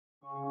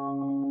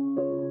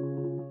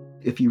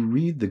If you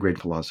read the great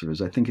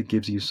philosophers, I think it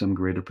gives you some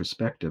greater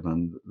perspective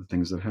on the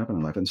things that happen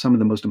in life. And some of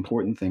the most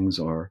important things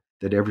are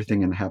that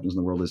everything that happens in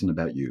the world isn't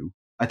about you.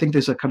 I think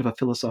there's a kind of a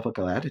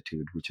philosophical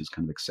attitude, which is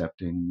kind of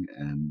accepting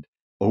and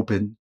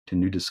open to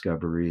new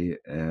discovery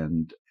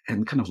and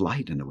kind of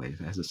light in a way.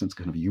 It has a sense of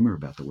kind of humor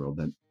about the world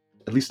that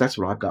at least that's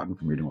what I've gotten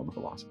from reading all the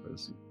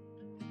philosophers.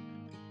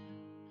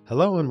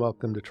 Hello and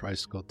welcome to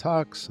Tricycle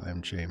Talks.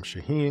 I'm James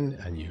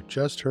Shaheen, and you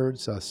just heard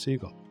Seth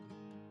Segall.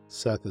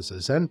 Seth is a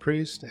Zen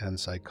priest and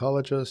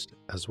psychologist,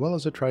 as well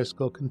as a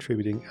Tricycle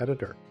contributing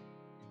editor.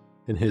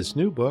 In his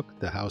new book,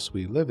 The House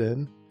We Live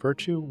In,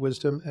 Virtue,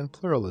 Wisdom, and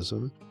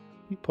Pluralism,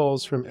 he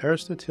pulls from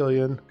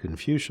Aristotelian,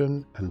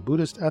 Confucian, and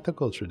Buddhist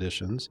ethical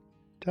traditions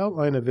to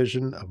outline a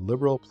vision of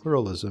liberal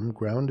pluralism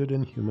grounded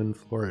in human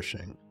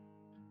flourishing.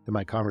 In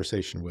my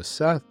conversation with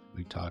Seth,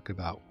 we talk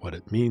about what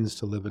it means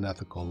to live an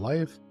ethical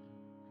life,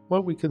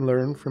 what we can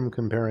learn from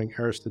comparing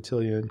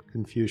Aristotelian,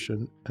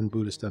 Confucian, and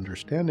Buddhist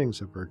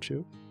understandings of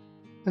virtue,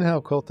 and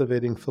how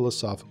cultivating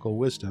philosophical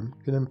wisdom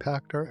can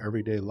impact our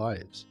everyday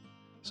lives.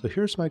 So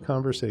here's my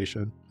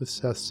conversation with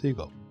Seth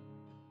Segall.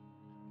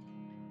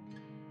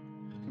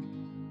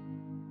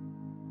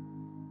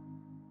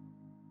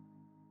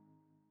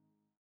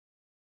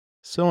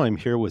 So I'm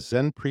here with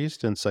Zen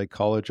priest and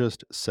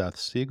psychologist Seth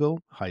Segall.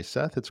 Hi,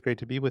 Seth. It's great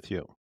to be with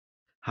you.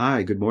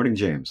 Hi, good morning,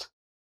 James.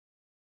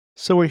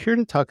 So we're here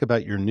to talk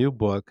about your new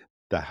book,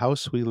 The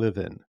House We Live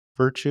In,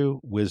 Virtue,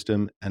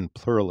 Wisdom, and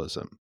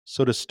Pluralism.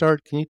 So to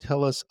start, can you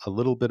tell us a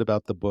little bit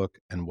about the book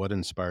and what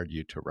inspired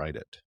you to write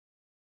it?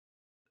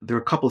 There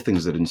are a couple of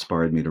things that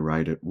inspired me to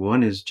write it.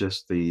 One is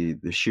just the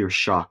sheer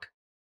shock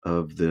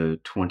of the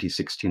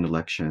 2016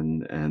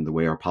 election and the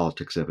way our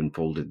politics have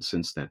unfolded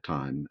since that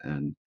time,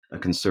 and a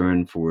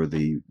concern for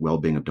the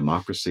well-being of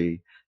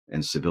democracy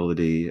and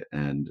civility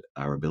and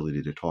our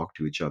ability to talk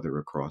to each other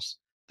across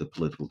the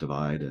political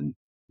divide and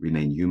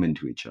remain human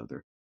to each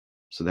other.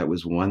 So that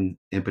was one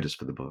impetus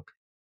for the book.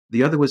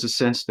 The other was a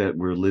sense that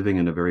we're living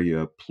in a very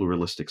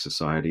pluralistic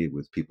society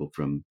with people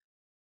from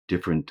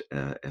different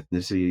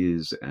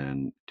ethnicities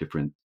and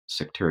different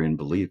sectarian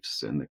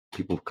beliefs, and that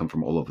people come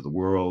from all over the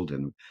world.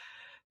 And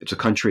it's a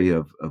country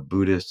of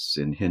Buddhists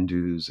and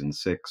Hindus and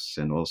Sikhs,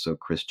 and also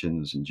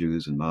Christians and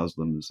Jews and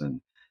Muslims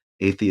and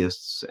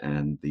atheists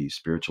and the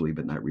spiritually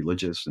but not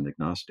religious and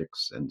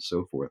agnostics and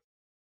so forth.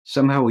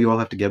 Somehow we all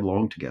have to get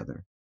along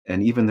together.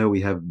 And even though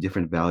we have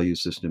different value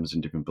systems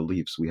and different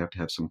beliefs, we have to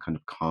have some kind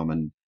of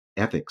common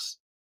ethics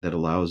that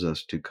allows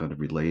us to kind of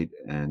relate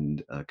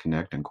and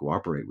connect and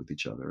cooperate with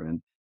each other.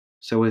 And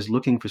so I was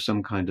looking for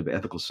some kind of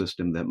ethical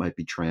system that might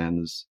be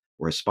trans,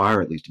 or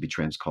aspire at least to be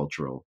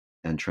transcultural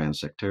and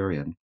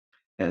transsectarian.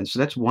 And so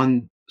that's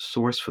one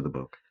source for the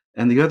book.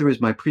 And the other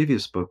is my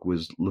previous book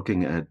was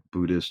looking at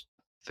Buddhist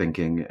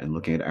thinking and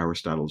looking at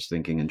Aristotle's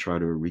thinking and try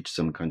to reach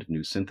some kind of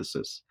new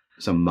synthesis,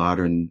 some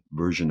modern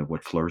version of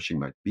what flourishing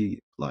might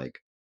be like.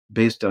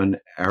 Based on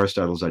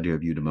Aristotle's idea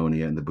of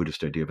eudaimonia and the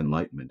Buddhist idea of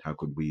enlightenment, how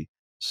could we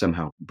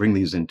somehow bring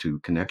these into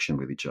connection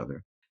with each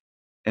other?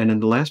 And in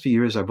the last few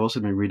years, I've also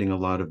been reading a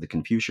lot of the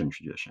Confucian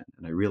tradition.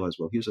 And I realized,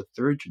 well, here's a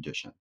third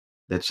tradition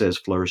that says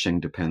flourishing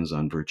depends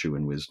on virtue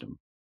and wisdom,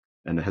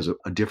 and it has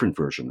a different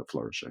version of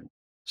flourishing.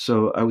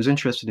 So I was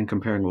interested in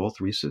comparing all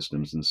three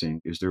systems and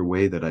seeing, is there a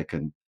way that I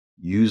can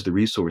use the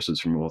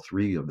resources from all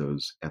three of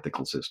those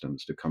ethical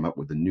systems to come up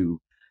with a new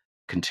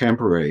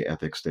contemporary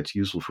ethics that's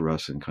useful for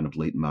us in kind of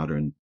late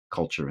modern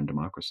culture and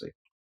democracy.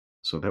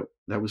 So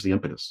that was the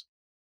impetus.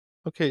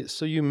 Okay,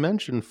 so you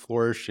mentioned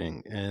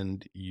flourishing,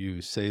 and you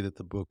say that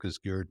the book is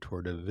geared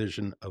toward a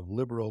vision of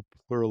liberal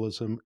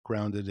pluralism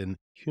grounded in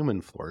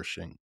human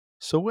flourishing.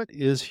 So, what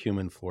is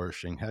human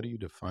flourishing? How do you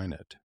define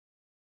it?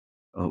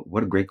 Oh,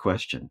 what a great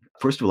question.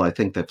 First of all, I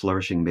think that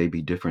flourishing may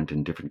be different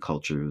in different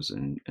cultures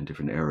and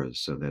different eras.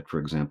 So that, for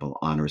example,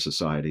 honor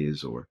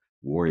societies or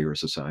warrior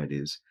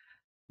societies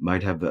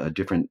might have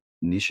different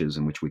niches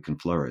in which we can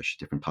flourish,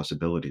 different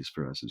possibilities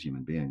for us as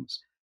human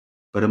beings.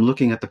 But I'm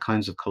looking at the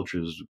kinds of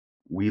cultures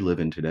we live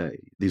in today,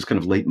 these kind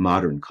of late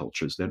modern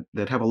cultures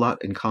that have a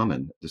lot in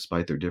common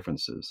despite their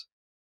differences.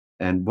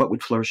 And what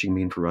would flourishing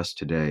mean for us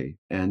today?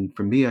 And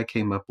for me, I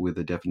came up with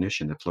a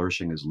definition that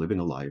flourishing is living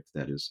a life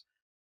that is,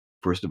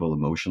 first of all,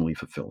 emotionally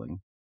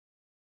fulfilling,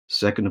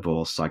 second of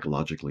all,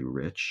 psychologically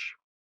rich,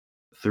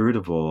 third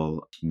of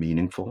all,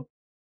 meaningful,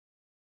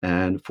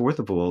 and fourth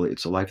of all,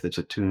 it's a life that's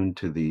attuned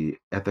to the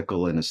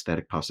ethical and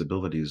aesthetic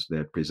possibilities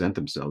that present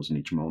themselves in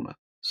each moment.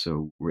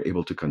 So we're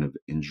able to kind of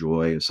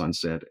enjoy a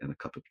sunset and a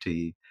cup of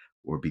tea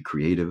or be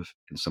creative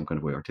in some kind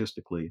of way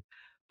artistically.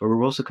 But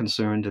we're also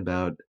concerned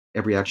about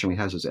every action we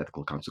have has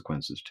ethical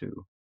consequences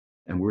too.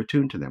 And we're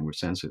attuned to them, we're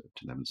sensitive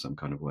to them in some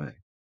kind of way.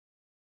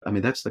 I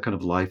mean, that's the kind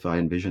of life I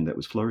envisioned that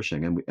was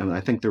flourishing. And I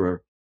think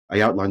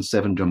I outlined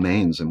 7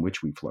 domains in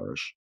which we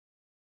flourish.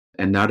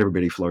 And not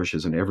everybody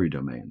flourishes in every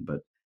domain, but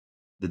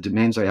the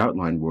domains I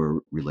outlined were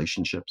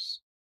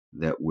relationships,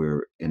 that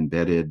we're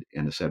embedded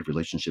in a set of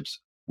relationships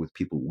with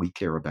people we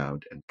care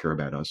about and care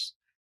about us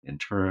in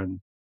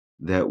turn,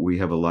 that we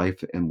have a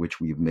life in which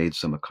we've made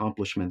some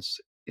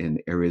accomplishments in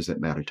areas that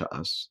matter to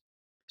us.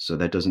 So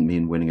that doesn't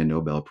mean winning a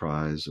Nobel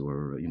Prize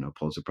or,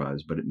 Pulitzer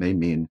Prize, but it may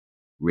mean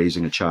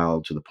raising a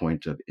child to the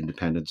point of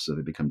independence so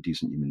they become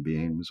decent human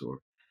beings, or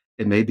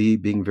it may be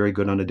being very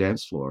good on a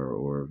dance floor,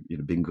 or,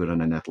 being good on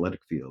an athletic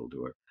field,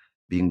 or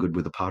being good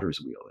with a potter's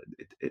wheel.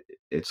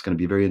 It's going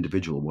to be very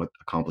individual what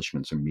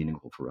accomplishments are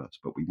meaningful for us,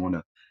 but we want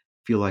to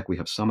feel like we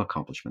have some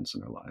accomplishments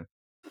in our life.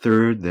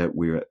 Third, that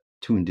we're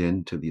tuned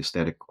in to the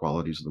aesthetic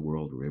qualities of the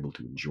world. We're able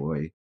to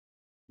enjoy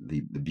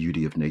the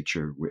beauty of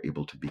nature. We're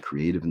able to be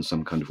creative in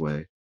some kind of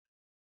way.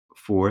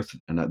 Fourth,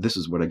 and this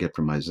is what I get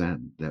from my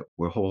Zen, that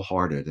we're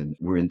wholehearted and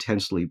we're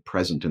intensely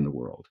present in the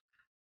world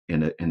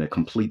in a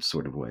complete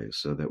sort of way,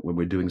 so that when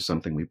we're doing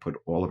something, we put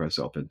all of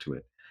ourselves into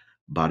it,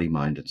 body,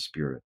 mind, and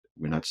spirit.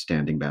 We're not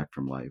standing back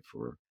from life,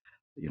 or,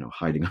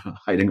 hiding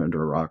hiding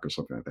under a rock or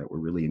something like that. We're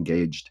really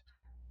engaged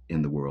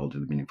in the world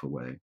in a meaningful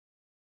way.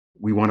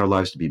 We want our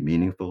lives to be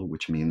meaningful,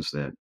 which means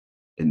that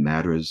it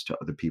matters to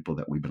other people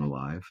that we've been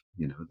alive,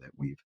 that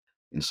we've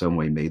in some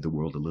way made the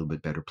world a little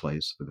bit better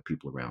place for the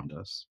people around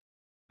us.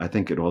 I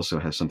think it also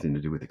has something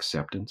to do with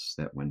acceptance,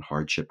 that when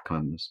hardship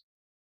comes,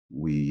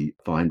 we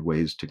find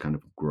ways to kind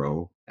of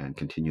grow and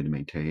continue to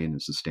maintain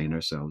and sustain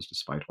ourselves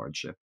despite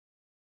hardship.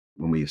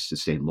 When we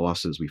sustain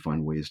losses, we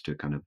find ways to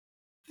kind of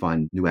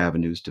find new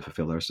avenues to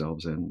fulfill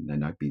ourselves in and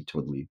not be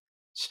totally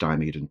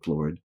stymied and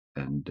floored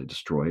and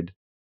destroyed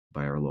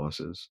by our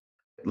losses.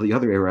 The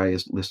other area I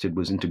listed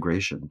was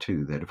integration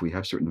too, that if we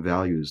have certain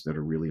values that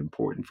are really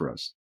important for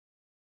us,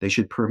 they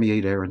should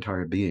permeate our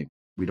entire being.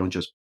 We don't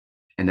just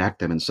enact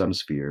them in some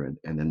sphere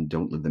and then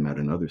don't live them out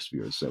in other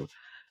spheres. So, of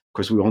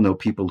course, we all know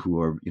people who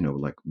are,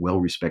 like well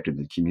respected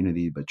in the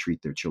community, but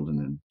treat their children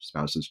and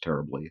spouses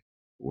terribly,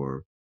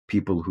 or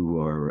people who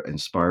are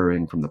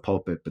inspiring from the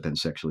pulpit, but then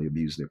sexually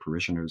abuse their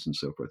parishioners and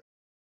so forth.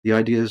 The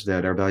idea is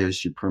that our values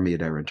should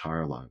permeate our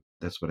entire life.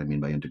 That's what I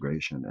mean by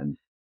integration. And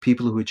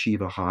people who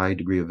achieve a high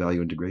degree of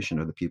value integration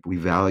are the people we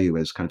value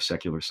as kind of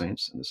secular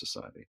saints in the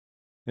society.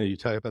 Now, you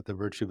talk about the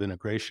virtue of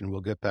integration.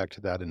 We'll get back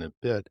to that in a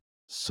bit.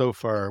 So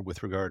far,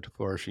 with regard to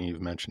flourishing,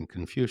 you've mentioned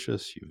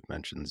Confucius, you've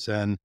mentioned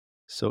Zen.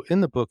 So, in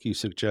the book, you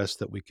suggest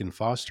that we can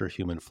foster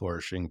human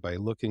flourishing by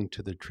looking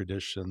to the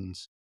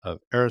traditions of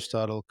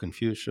Aristotle,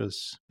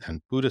 Confucius,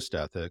 and Buddhist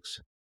ethics,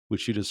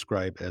 which you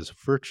describe as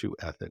virtue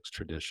ethics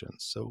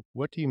traditions. So,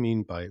 what do you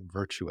mean by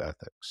virtue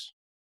ethics?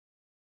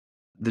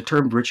 The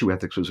term virtue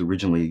ethics was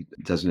originally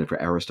designated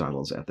for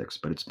Aristotle's ethics,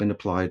 but it's been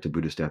applied to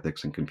Buddhist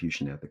ethics and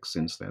Confucian ethics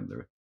since then. There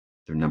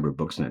are a number of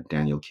books on it.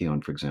 Daniel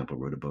Keown, for example,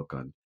 wrote a book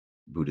on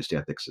Buddhist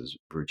ethics as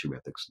virtue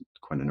ethics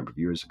quite a number of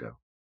years ago.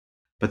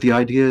 But the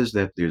idea is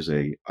that there's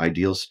a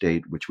ideal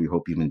state which we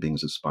hope human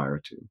beings aspire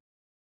to.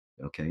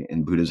 Okay,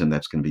 in Buddhism,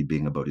 that's going to be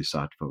being a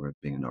bodhisattva or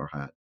being an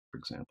arhat, for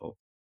example.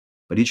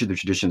 But each of the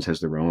traditions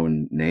has their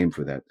own name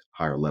for that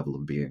higher level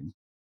of being,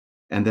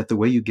 and that the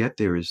way you get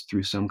there is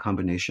through some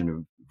combination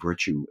of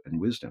virtue and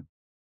wisdom.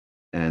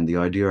 And the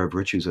idea of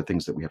virtues are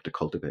things that we have to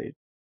cultivate,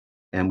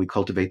 and we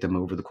cultivate them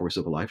over the course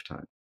of a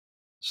lifetime.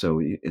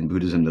 So in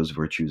Buddhism, those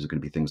virtues are going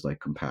to be things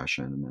like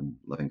compassion and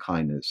loving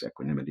kindness,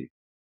 equanimity,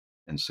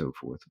 and so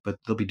forth. But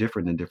they'll be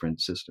different in different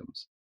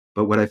systems.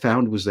 But what I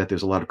found was that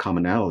there's a lot of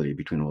commonality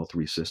between all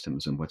three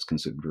systems and what's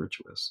considered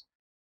virtuous.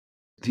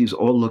 These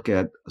all look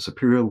at a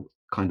superior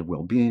kind of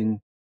well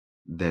being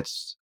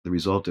that's the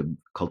result of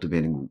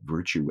cultivating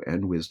virtue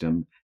and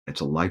wisdom.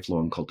 It's a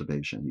lifelong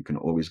cultivation. You can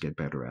always get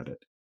better at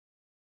it.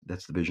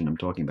 That's the vision I'm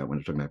talking about when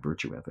I'm talking about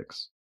virtue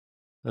ethics.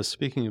 Now,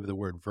 speaking of the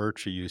word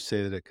virtue, you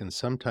say that it can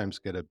sometimes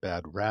get a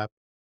bad rap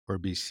or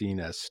be seen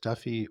as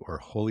stuffy or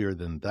holier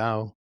than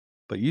thou,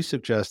 but you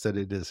suggest that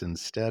it is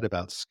instead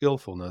about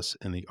skillfulness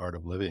in the art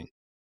of living.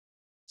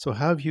 So,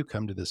 how have you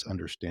come to this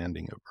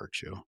understanding of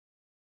virtue?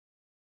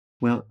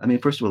 Well, I mean,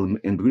 first of all,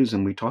 in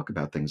Buddhism, we talk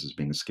about things as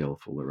being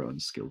skillful or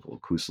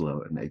unskillful,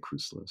 kusala and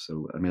akusala.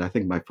 So, I mean, I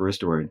think my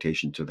first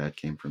orientation to that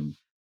came from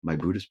my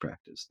Buddhist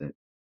practice, that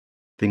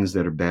things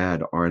that are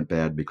bad aren't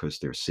bad because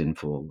they're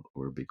sinful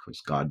or because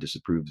God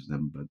disapproves of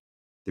them, but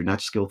they're not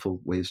skillful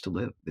ways to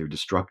live. They're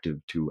destructive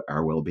to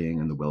our well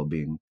being and the well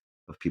being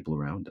of people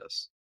around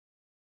us.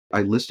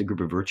 I list a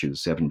group of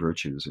virtues, 7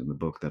 virtues in the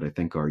book that I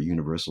think are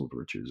universal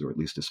virtues, or at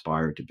least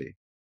aspire to be.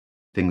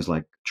 Things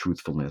like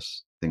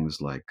truthfulness,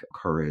 things like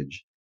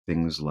courage,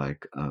 things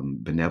like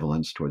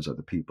benevolence towards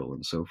other people,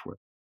 and so forth.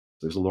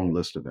 There's a long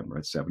list of them,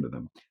 right? 7 of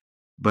them.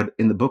 But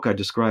in the book, I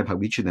describe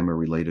how each of them are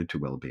related to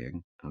well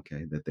being,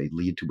 okay, that they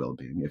lead to well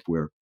being. If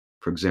we're,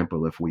 for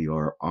example, if we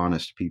are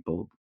honest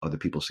people, other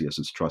people see us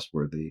as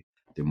trustworthy,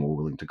 they're more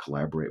willing to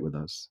collaborate with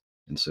us,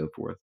 and so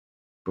forth.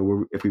 But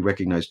if we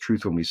recognize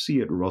truth when we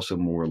see it, we're also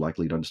more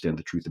likely to understand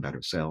the truth about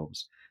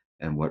ourselves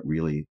and what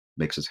really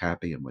makes us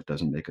happy and what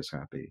doesn't make us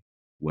happy,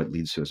 what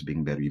leads to us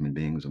being better human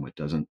beings and what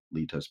doesn't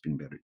lead to us being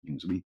better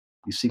humans. We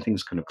see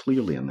things kind of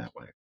clearly in that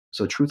way.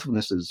 So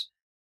truthfulness is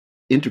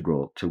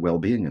integral to well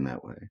being in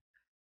that way.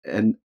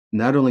 And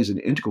not only is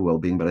it integral well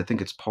being, but I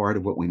think it's part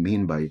of what we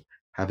mean by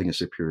having a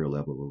superior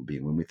level of well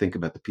being. When we think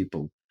about the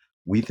people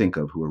we think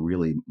of who are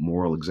really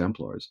moral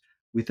exemplars,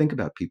 we think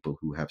about people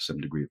who have some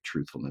degree of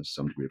truthfulness,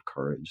 some degree of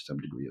courage, some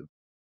degree of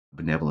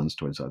benevolence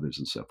towards others,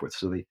 and so forth.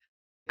 So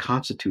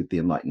constitute the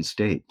enlightened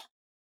state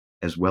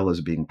as well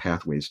as being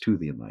pathways to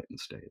the enlightened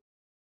state.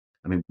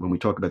 I mean, when we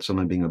talk about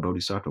someone being a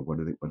bodhisattva, what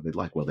are they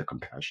like? Well, they're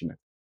compassionate.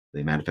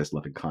 They manifest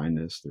loving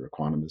kindness. They're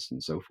equanimous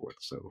and so forth.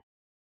 So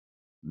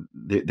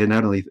they're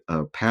not only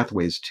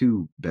pathways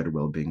to better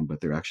well-being,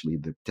 but they're actually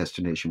the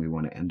destination we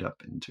want to end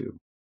up into.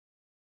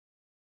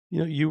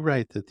 You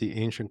write that the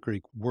ancient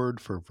Greek word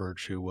for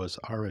virtue was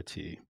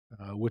arete,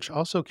 which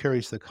also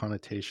carries the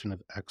connotation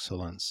of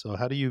excellence. So,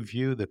 how do you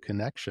view the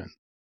connection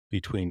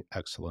between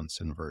excellence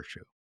and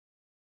virtue?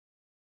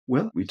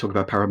 Well, we talk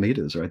about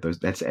paramitas, right?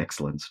 That's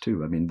excellence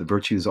too. I mean, the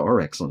virtues are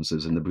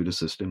excellences in the Buddhist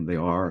system. They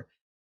are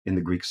in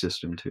the Greek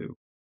system too.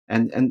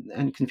 And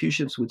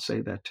Confucius would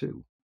say that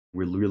too.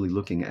 We're really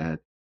looking at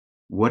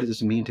what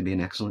does it mean to be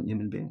an excellent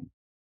human being?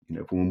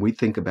 When we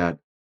think about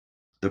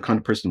the kind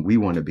of person we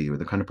want to be or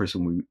the kind of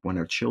person we want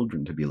our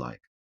children to be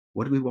like,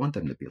 what do we want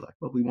them to be like?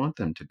 Well, we want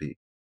them to be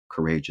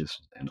courageous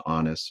and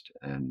honest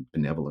and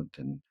benevolent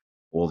and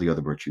all the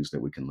other virtues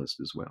that we can list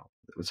as well.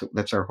 So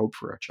that's our hope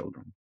for our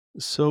children.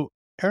 So,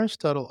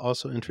 Aristotle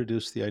also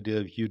introduced the idea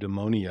of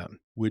eudaimonia,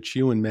 which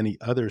you and many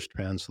others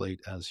translate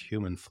as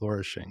human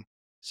flourishing.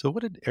 So,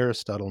 what did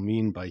Aristotle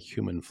mean by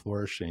human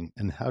flourishing,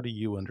 and how do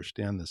you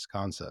understand this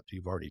concept?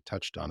 You've already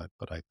touched on it,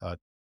 but I thought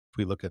if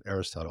we look at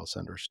Aristotle's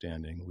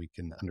understanding, we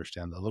can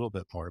understand a little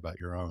bit more about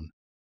your own.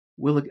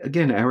 Well,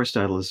 again,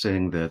 Aristotle is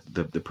saying that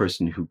the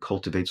person who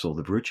cultivates all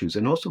the virtues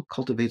and also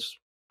cultivates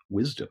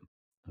wisdom.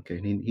 Okay,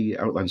 and he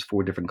outlines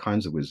four different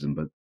kinds of wisdom,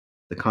 but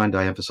the kind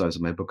I emphasize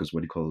in my book is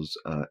what he calls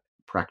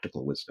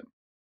practical wisdom,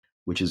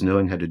 which is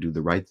knowing how to do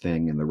the right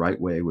thing in the right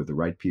way with the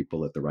right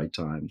people at the right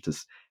time.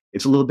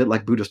 It's a little bit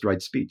like Buddhist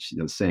right speech,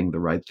 saying the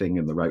right thing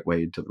in the right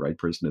way to the right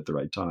person at the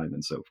right time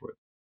and so forth.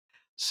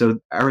 So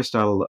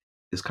Aristotle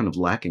is kind of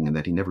lacking in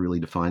that he never really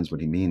defines what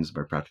he means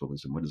by practical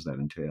wisdom. What does that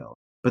entail?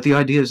 But the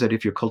idea is that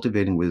if you're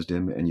cultivating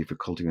wisdom and if you're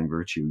cultivating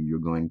virtue, you're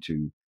going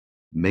to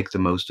make the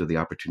most of the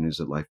opportunities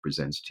that life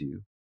presents to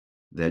you.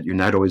 That you're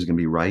not always going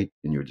to be right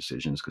in your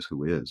decisions, because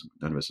who is?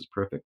 None of us is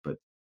perfect. But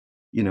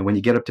when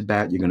you get up to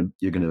bat,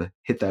 you're gonna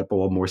hit that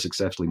ball more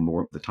successfully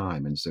more of the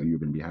time, and so you're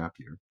going to be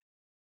happier.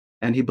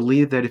 And he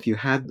believed that if you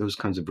had those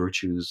kinds of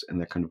virtues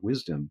and that kind of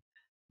wisdom,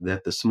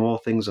 that the small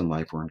things in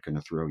life weren't going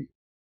to throw you.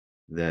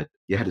 That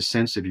you had a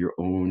sense of your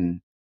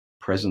own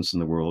presence in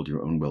the world,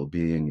 your own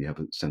well-being. You have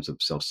a sense of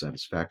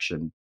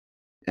self-satisfaction,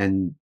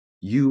 and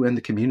you and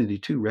the community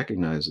too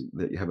recognize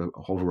that you have a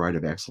whole variety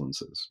of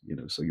excellences.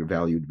 So you're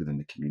valued within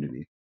the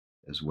community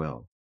as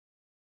well.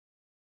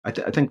 I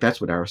think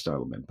that's what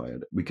Aristotle meant by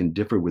it. We can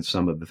differ with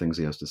some of the things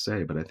he has to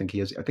say, but I think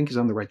he's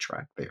on the right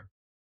track there.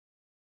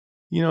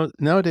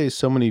 Nowadays,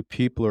 so many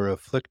people are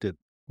afflicted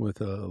with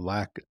a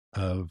lack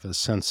of a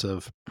sense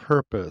of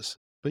purpose.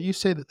 But you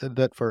say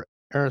that for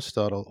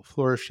Aristotle,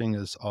 flourishing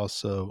is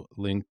also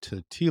linked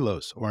to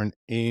telos, or an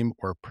aim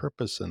or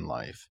purpose in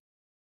life,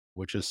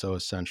 which is so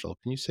essential.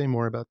 Can you say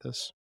more about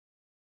this?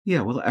 Yeah,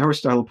 well,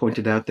 Aristotle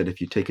pointed out that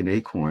if you take an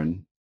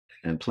acorn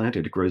and plant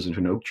it, it grows into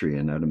an oak tree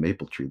and not a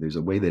maple tree. There's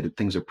a way that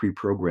things are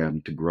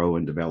pre-programmed to grow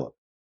and develop.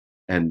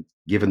 And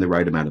given the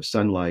right amount of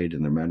sunlight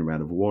and the right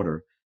amount of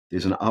water,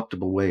 there's an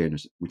optimal way in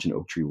which an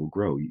oak tree will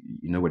grow. You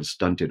know what a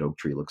stunted oak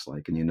tree looks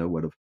like, and you know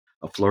what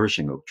a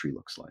flourishing oak tree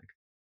looks like.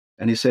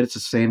 And he said it's the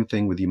same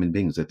thing with human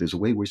beings, that there's a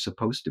way we're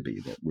supposed to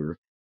be,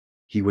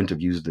 he wouldn't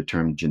have used the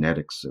term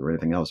genetics or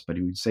anything else, but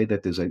he would say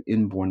that there's an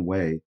inborn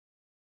way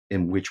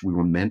in which we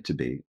were meant to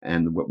be.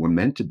 And what we're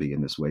meant to be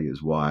in this way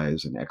is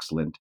wise and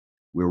excellent.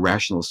 We're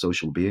rational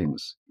social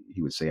beings,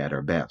 he would say, at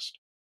our best.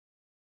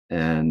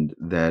 And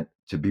that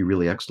to be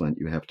really excellent,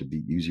 you have to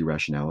use your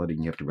rationality,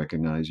 and you have to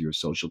recognize your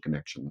social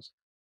connections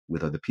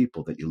with other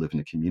people, that you live in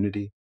a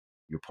community.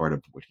 You're part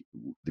of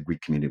the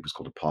Greek community was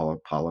called a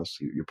polis.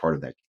 You're part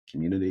of that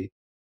community.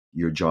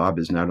 Your job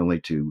is not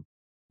only to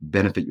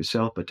benefit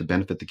yourself, but to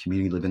benefit the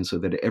community you live in so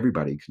that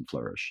everybody can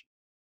flourish.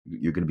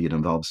 You're going to be an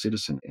involved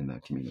citizen in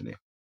that community.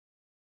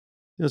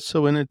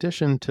 So, in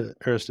addition to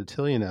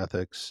Aristotelian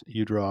ethics,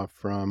 you draw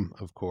from,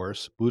 of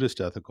course, Buddhist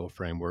ethical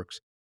frameworks.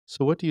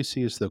 So, what do you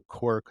see as the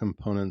core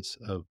components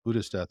of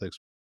Buddhist ethics?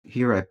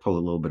 Here I pull a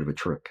little bit of a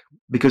trick,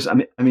 because I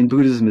mean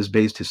Buddhism is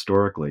based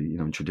historically,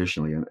 and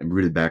traditionally, and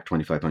rooted back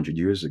 2,500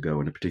 years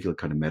ago in a particular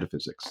kind of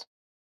metaphysics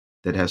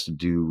that has to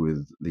do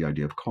with the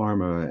idea of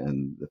karma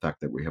and the fact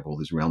that we have all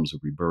these realms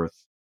of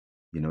rebirth,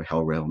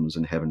 hell realms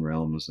and heaven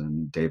realms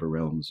and deva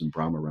realms and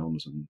brahma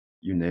realms and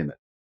you name it,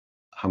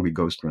 hungry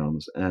ghost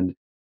realms. And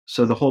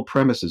so the whole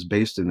premise is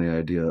based in the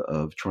idea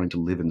of trying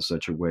to live in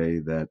such a way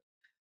that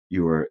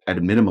you are at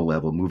a minimal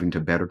level moving to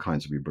better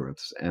kinds of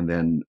rebirths, and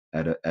then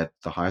at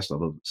the highest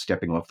level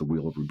stepping off the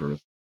wheel of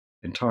rebirth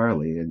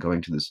entirely and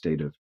going to the state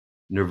of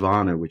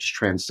nirvana, which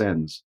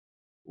transcends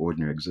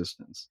ordinary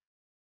existence.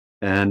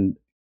 And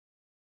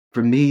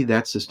for me,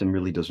 that system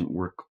really doesn't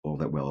work all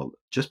that well,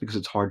 just because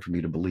it's hard for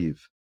me to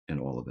believe in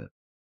all of it.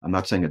 I'm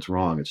not saying it's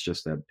wrong. It's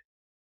just that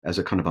as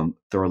a kind of a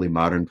thoroughly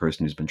modern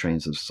person who's been trained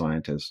as a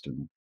scientist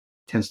and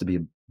tends to be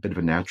a bit of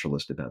a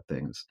naturalist about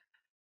things,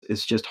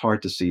 it's just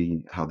hard to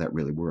see how that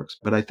really works.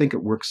 But I think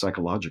it works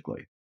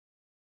psychologically.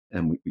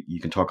 And you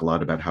can talk a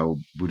lot about how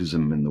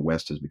Buddhism in the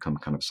West has become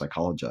kind of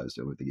psychologized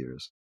over the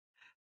years.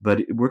 But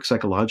it works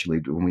psychologically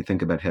when we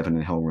think about heaven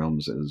and hell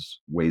realms as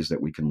ways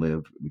that we can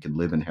live. We can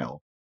live in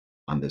hell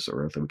on this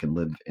earth, and we can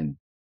live in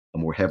a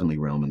more heavenly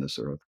realm on this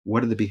earth.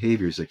 What are the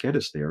behaviors that get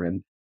us there?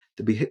 And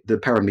the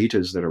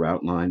paramitas that are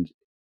outlined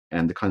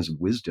and the kinds of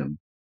wisdom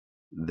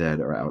that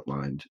are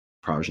outlined,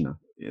 prajna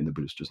in the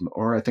Buddhist system,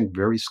 are, I think,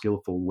 very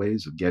skillful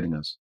ways of getting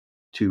us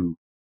to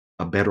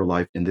a better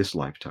life in this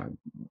lifetime.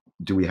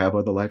 Do we have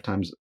other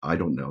lifetimes? I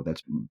don't know.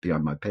 That's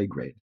beyond my pay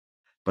grade.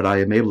 But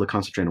I am able to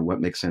concentrate on what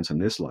makes sense in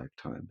this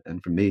lifetime.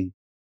 And for me,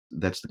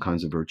 that's the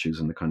kinds of virtues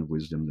and the kind of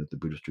wisdom that the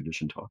Buddhist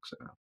tradition talks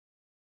about.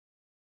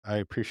 I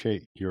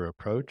appreciate your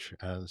approach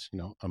as,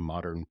 a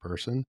modern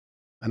person.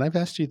 And I've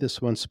asked you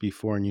this once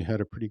before and you had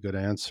a pretty good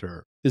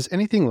answer. Is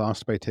anything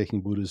lost by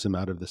taking Buddhism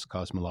out of this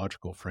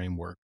cosmological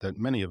framework that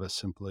many of us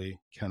simply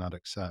cannot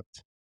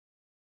accept?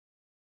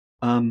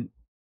 Um,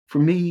 for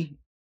me,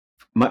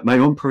 my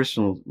own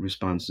personal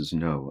response is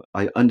no.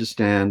 I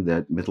understand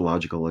that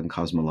mythological and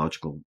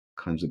cosmological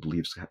kinds of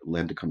beliefs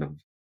lend a kind of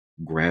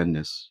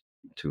grandness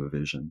to a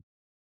vision.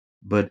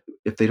 But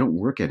if they don't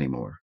work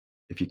anymore,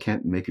 if you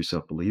can't make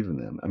yourself believe in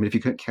them, I mean, if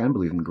you can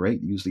believe in them,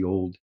 great, use the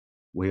old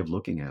way of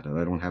looking at it.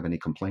 I don't have any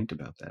complaint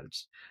about that.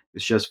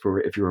 It's just for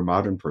if you're a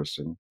modern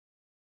person,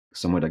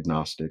 somewhat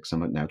agnostic,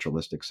 somewhat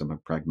naturalistic,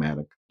 somewhat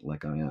pragmatic,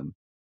 like I am.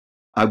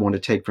 I want to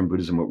take from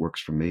Buddhism what works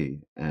for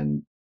me.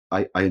 And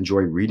I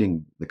enjoy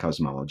reading the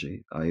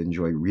cosmology. I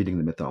enjoy reading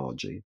the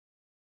mythology.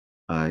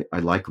 I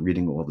like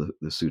reading all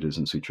the suttas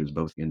and sutras,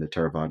 both in the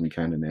Theravadan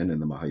canon and in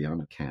the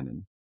Mahayana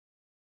canon.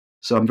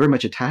 So I'm very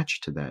much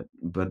attached to that,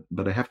 but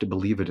I have to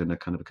believe it in a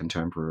kind of a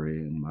contemporary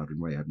and modern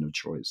way. I have no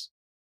choice.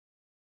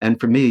 And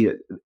for me,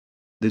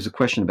 there's a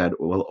question about,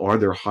 well, are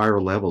there higher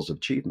levels of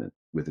achievement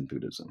within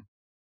Buddhism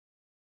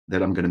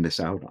that I'm going to miss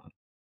out on?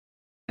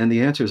 And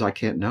the answer is I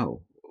can't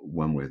know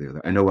one way or the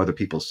other. I know other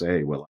people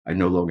say, well, I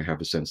no longer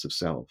have a sense of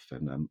self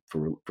and I'm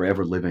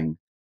forever living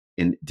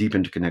in deep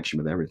interconnection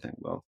with everything.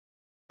 Well,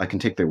 I can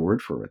take their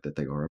word for it that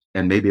they are.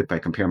 And maybe if I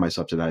compare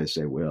myself to that, I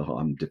say, well,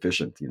 I'm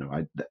deficient.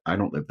 I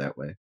don't live that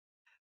way.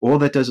 All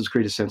that does is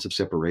create a sense of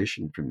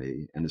separation for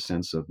me and a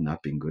sense of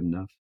not being good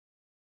enough.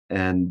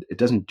 And it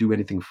doesn't do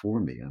anything for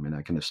me. I mean,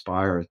 I can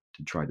aspire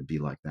to try to be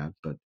like that,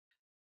 but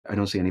I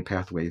don't see any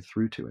pathway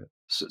through to it.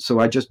 So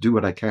I just do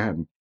what I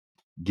can,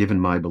 given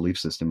my belief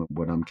system of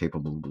what I'm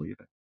capable of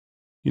believing.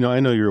 I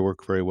know your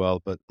work very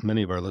well, but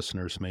many of our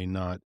listeners may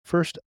not.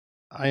 First,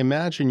 I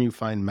imagine you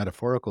find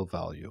metaphorical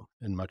value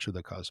in much of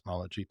the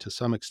cosmology, to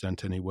some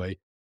extent anyway.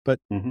 But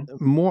Hmm.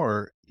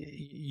 more,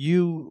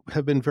 you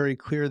have been very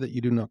clear that you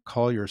do not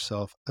call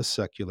yourself a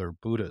secular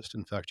Buddhist.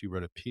 In fact, you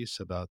wrote a piece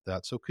about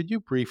that. So could you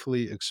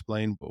briefly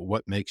explain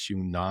what makes you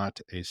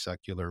not a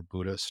secular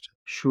Buddhist?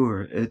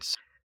 Sure.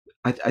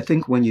 I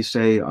think when you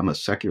say I'm a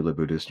secular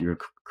Buddhist, you're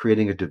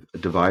creating a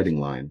dividing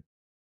line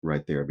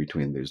right there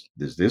between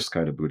there's this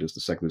kind of Buddhist,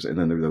 the seculars, and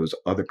then there are those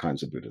other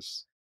kinds of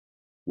Buddhists,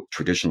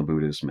 traditional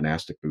Buddhists,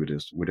 monastic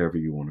Buddhists, whatever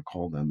you want to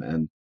call them.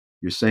 And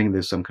you're saying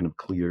there's some kind of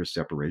clear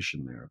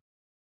separation there.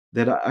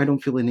 That I don't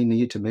feel any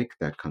need to make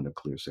that kind of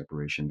clear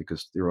separation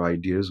because there are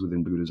ideas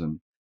within Buddhism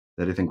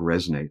that I think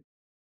resonate.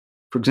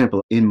 For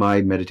example, in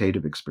my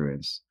meditative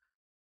experience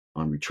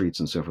on retreats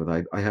and so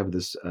forth, I have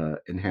this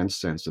enhanced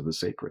sense of the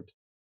sacred.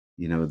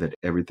 That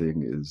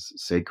everything is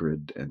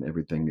sacred and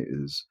everything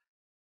is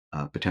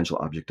a potential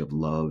object of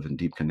love and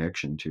deep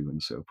connection to,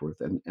 and so forth.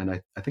 And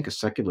I think a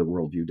secular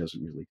worldview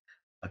doesn't really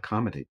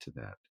accommodate to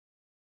that.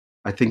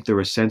 I think there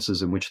are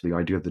senses in which the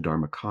idea of the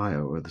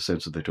Dharmakaya, or the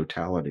sense of the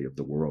totality of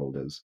the world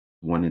as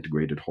one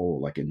integrated whole,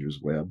 like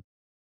Indra's web,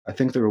 I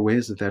think there are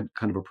ways that that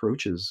kind of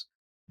approaches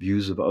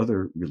views of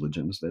other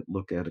religions that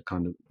look at a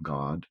kind of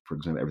God. For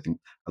example, everything,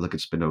 I look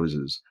at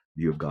Spinoza's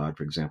view of God,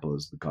 for example,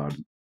 as the God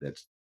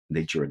that's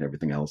nature and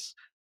everything else,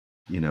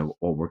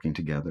 all working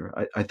together.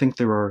 I think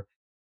there are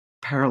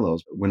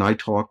parallels. When I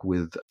talk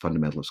with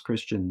fundamentalist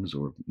Christians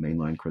or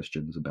mainline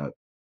Christians about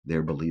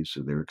their beliefs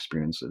or their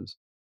experiences,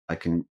 I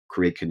can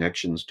create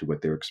connections to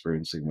what they're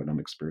experiencing, what I'm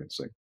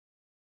experiencing.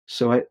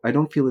 So I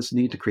don't feel this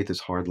need to create this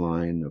hard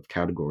line of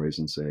categories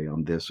and say,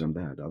 I'm this, I'm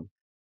that.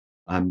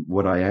 I'm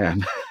what I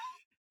am.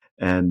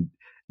 And,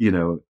 you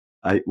know,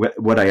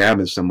 what I am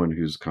is someone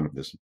who's kind of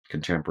this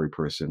contemporary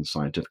person,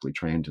 scientifically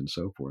trained and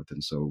so forth.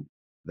 And so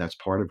that's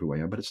part of who I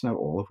am, but it's not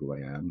all of who I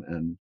am.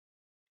 And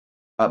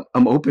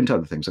I'm open to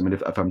other things. I mean,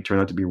 if I'm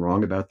turned out to be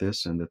wrong about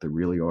this and that there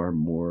really are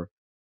more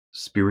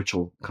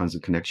spiritual kinds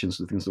of connections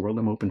to things in the world,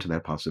 I'm open to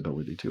that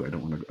possibility too. I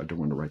don't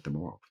want to write them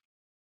off.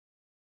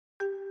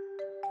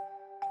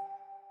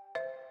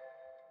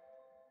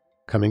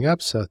 Coming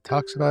up, Seth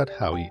talks about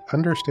how he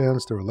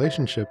understands the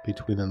relationship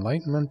between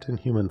enlightenment and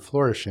human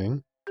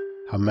flourishing,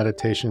 how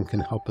meditation can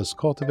help us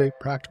cultivate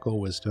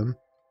practical wisdom,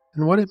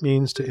 and what it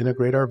means to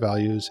integrate our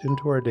values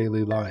into our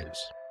daily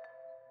lives.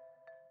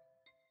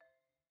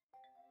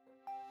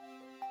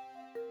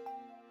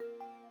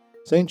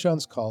 St.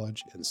 John's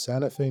College in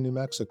Santa Fe, New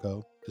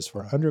Mexico is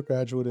for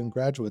undergraduate and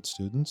graduate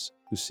students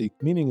who seek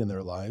meaning in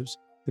their lives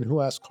and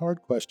who ask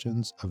hard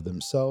questions of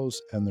themselves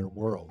and their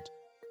world.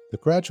 The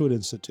Graduate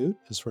Institute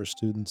is for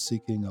students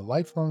seeking a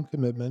lifelong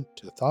commitment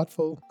to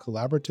thoughtful,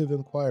 collaborative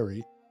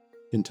inquiry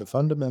into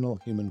fundamental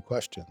human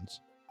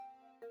questions.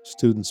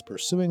 Students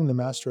pursuing the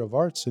Master of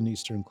Arts in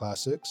Eastern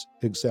Classics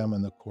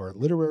examine the core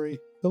literary,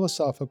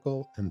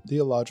 philosophical, and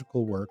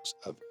theological works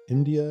of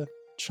India,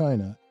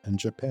 China, and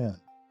Japan.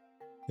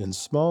 In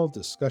small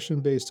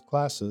discussion-based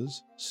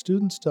classes,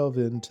 students delve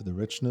into the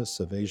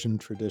richness of Asian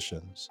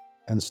traditions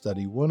and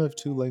study one of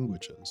two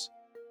languages,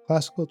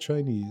 Classical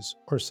Chinese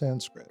or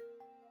Sanskrit.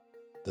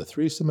 The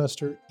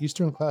 3-semester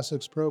Eastern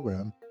Classics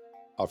program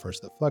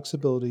offers the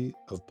flexibility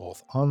of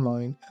both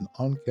online and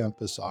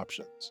on-campus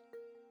options.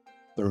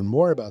 Learn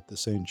more about the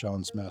St.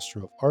 John's Master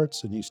of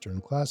Arts in Eastern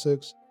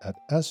Classics at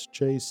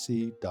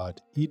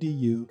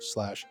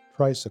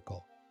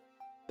sjc.edu/tricycle.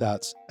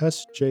 That's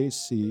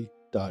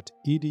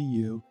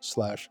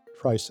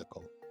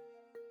sjc.edu/tricycle.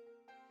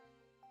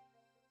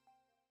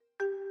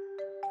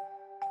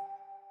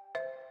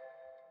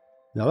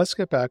 Now let's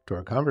get back to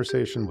our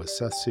conversation with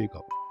Seth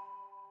Segall.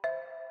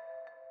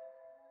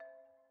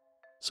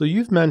 So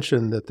you've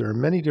mentioned that there are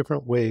many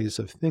different ways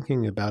of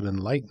thinking about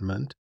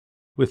enlightenment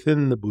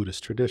within the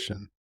Buddhist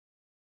tradition.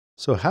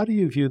 So how do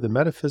you view the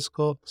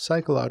metaphysical,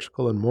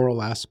 psychological, and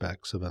moral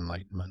aspects of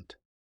enlightenment?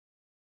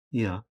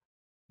 Yeah.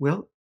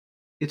 Well,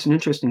 it's an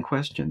interesting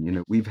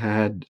question. We've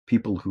had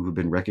people who have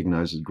been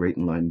recognized as great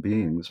enlightened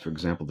beings, for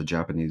example, the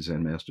Japanese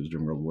Zen masters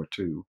during World War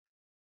II,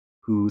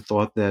 who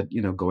thought that,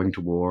 going to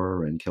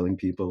war and killing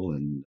people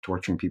and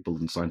torturing people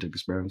in scientific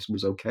experiments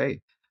was okay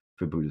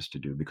for Buddhists to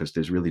do because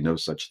there's really no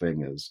such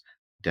thing as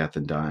death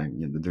and dying.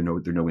 There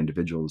are no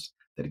individuals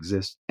that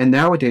exist. And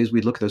nowadays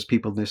we look at those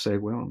people and they say,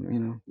 well,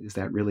 is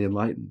that really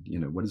enlightened?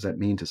 What does that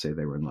mean to say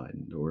they were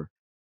enlightened? Or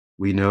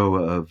we know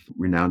of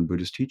renowned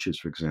Buddhist teachers,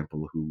 for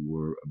example, who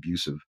were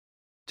abusive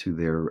to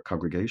their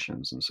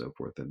congregations and so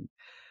forth. And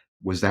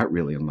was that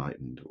really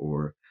enlightened?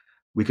 Or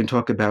we can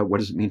talk about what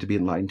does it mean to be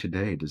enlightened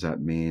today? Does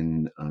that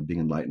mean being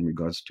enlightened in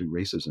regards to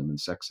racism and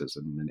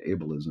sexism and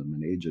ableism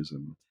and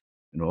ageism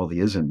and all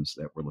the isms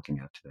that we're looking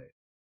at today?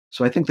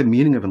 So I think the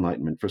meaning of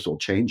enlightenment, first of all,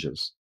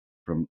 changes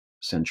from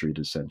century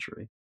to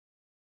century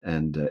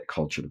and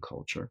culture to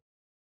culture.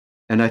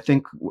 And I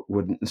think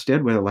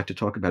instead what I like to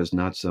talk about is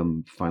not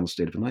some final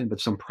state of enlightenment,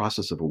 but some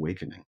process of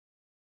awakening.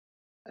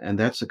 And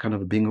that's a kind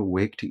of being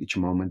awake to each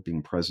moment,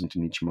 being present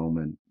in each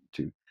moment,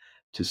 to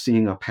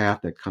seeing a path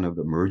that kind of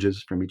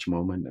emerges from each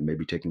moment and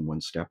maybe taking one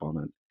step on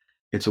it.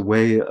 It's a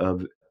way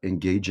of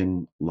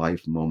engaging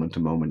life moment to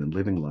moment and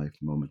living life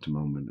moment to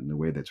moment in a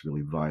way that's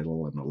really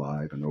vital and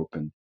alive and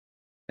open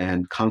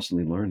and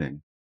constantly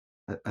learning.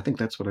 I think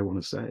that's what I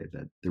want to say,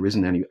 that there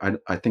isn't any,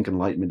 I think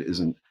enlightenment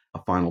isn't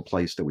a final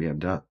place that we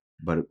end up,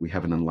 but we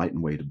have an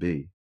enlightened way to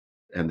be.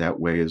 And that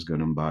way is going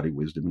to embody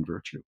wisdom and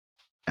virtue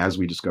as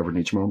we discover in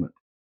each moment.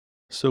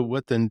 So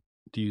what then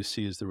do you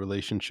see as the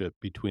relationship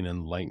between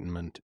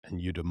enlightenment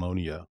and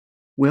eudaimonia?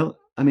 Well,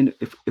 I mean,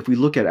 if we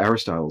look at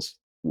Aristotle's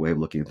way of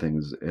looking at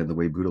things and the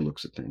way Buddha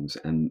looks at things,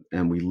 and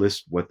we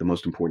list what the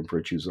most important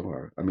virtues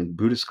are, I mean,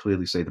 Buddhists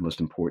clearly say the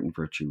most important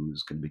virtue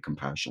is going to be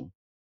compassion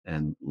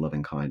and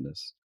loving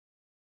kindness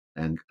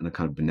and a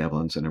kind of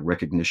benevolence and a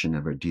recognition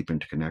of a deep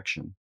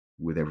interconnection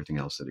with everything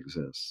else that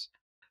exists.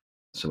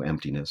 So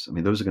emptiness. I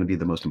mean, those are going to be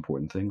the most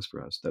important things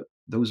for us. That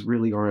those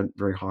really aren't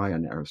very high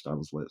on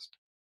Aristotle's list.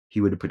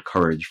 He would have put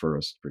courage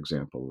first, for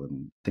example,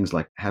 and things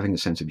like having a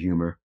sense of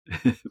humor,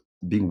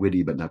 being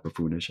witty but not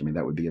buffoonish. I mean,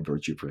 that would be a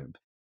virtue for him.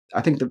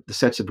 I think the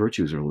sets of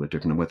virtues are a little bit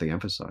different and what they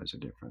emphasize are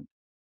different.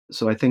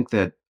 So I think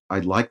that I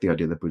like the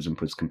idea that Buddhism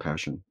puts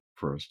compassion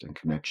first and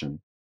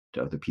connection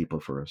to other people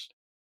first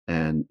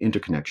and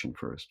interconnection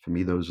first. For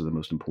me, those are the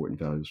most important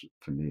values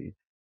for me.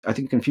 I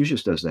think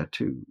Confucius does that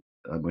too.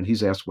 When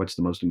he's asked what's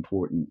the most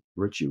important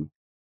virtue,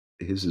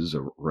 his is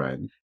a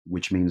ren,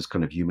 which means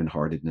kind of human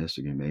heartedness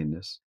or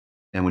humaneness.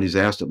 And when he's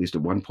asked, at least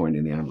at one point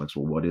in the Analects,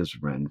 well, what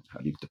is ren? How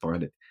do you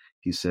define it?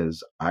 He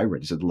says, I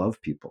read. He said, love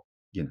people.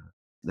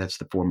 That's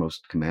the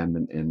foremost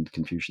commandment in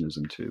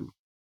Confucianism too.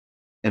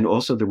 And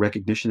also the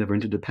recognition of our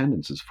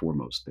interdependence is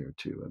foremost there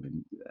too. I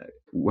mean,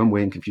 one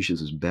way in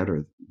Confucius is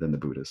better than the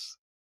Buddhists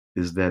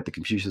is that the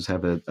Confucians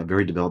have a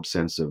very developed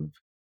sense of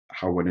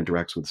how one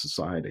interacts with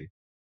society,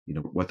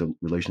 what the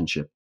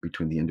relationship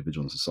between the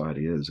individual and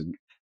society is, and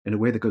in a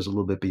way that goes a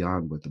little bit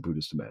beyond what the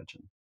Buddhists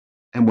imagine.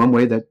 And one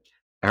way that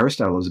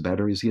Aristotle is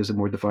better is he has a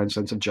more defined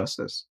sense of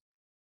justice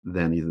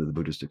than either the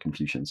Buddhists or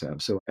Confucians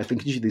have. So I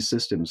think each of these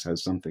systems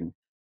has something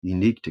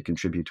unique to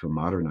contribute to a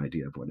modern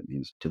idea of what it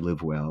means to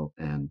live well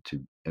and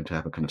to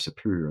have a kind of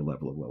superior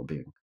level of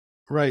well-being.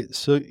 Right.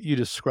 So you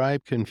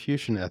describe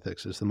Confucian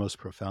ethics as the most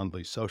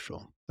profoundly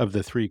social of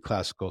the 3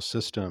 classical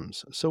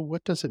systems. So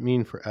what does it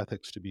mean for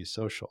ethics to be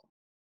social?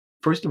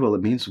 First of all,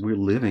 it means we're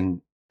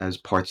living as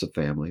parts of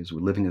families.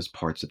 We're living as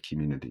parts of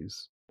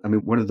communities. I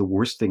mean, one of the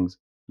worst things,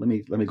 let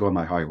me go on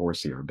my high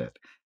horse here a bit.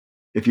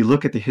 If you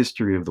look at the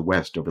history of the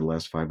West over the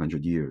last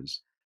 500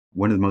 years,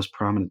 one of the most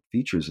prominent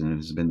features in it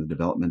has been the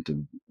development of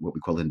what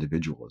we call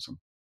individualism.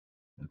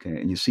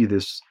 Okay. And you see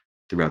this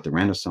throughout the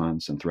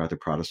Renaissance and throughout the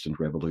Protestant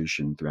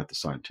Revolution, throughout the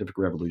Scientific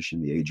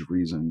Revolution, the Age of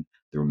Reason,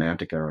 the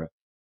Romantic era.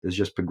 There's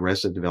just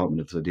progressive development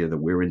of this idea that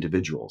we're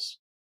individuals.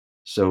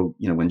 So,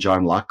 when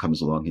John Locke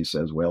comes along, he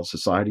says, well,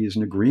 society is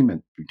an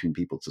agreement between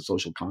people. It's a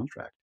social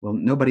contract. Well,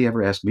 nobody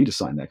ever asked me to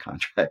sign that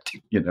contract.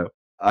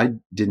 I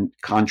didn't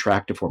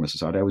contract to form a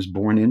society. I was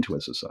born into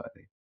a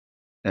society.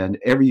 And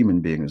every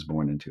human being is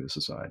born into a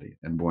society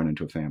and born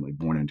into a family,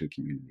 born into a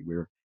community.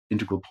 We're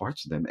integral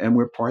parts of them. And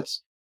we're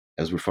parts,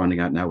 as we're finding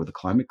out now with the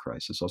climate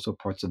crisis, also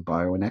parts of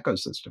bio and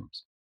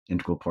ecosystems,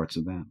 integral parts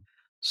of them.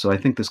 So I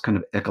think this kind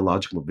of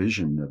ecological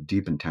vision of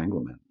deep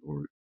entanglement,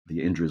 or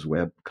the Indra's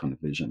web kind of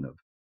vision of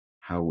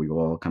how we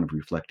all kind of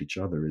reflect each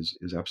other, is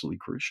absolutely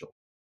crucial.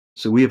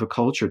 So we have a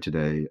culture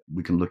today,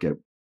 we can look at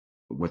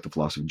what the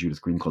philosopher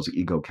Judith Green calls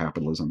ego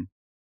capitalism.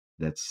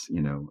 That's,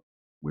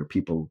 where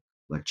people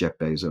like Jeff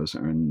Bezos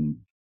earn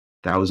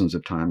thousands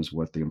of times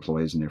what the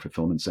employees in their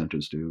fulfillment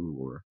centers do,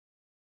 or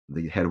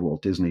the head of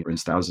Walt Disney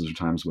earns thousands of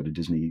times what a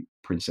Disney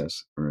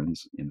princess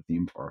earns in a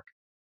theme park.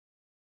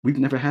 We've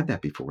never had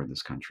that before in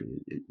this country.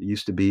 It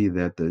used to be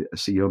that a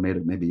CEO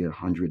made maybe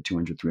 100,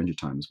 200, 300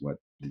 times what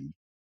the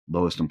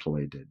lowest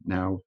employee did.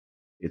 Now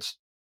it's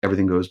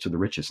everything goes to the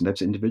richest, and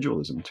that's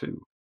individualism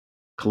too.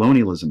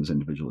 Colonialism is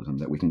individualism,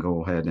 that we can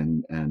go ahead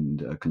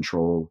and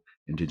control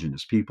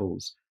indigenous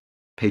peoples.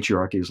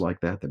 Patriarchy is like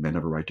that men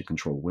have a right to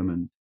control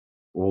women.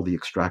 All the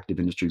extractive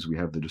industries we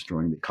have that are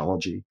destroying the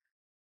ecology,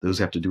 those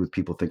have to do with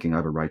people thinking I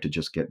have a right to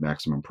just get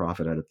maximum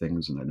profit out of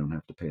things and I don't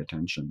have to pay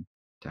attention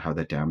to how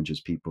that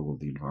damages people,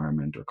 the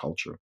environment, or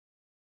culture.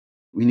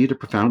 We need a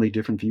profoundly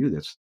different view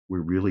that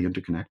we're really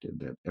interconnected,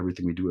 that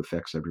everything we do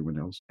affects everyone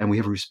else, and we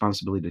have a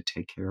responsibility to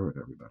take care of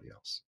everybody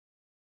else.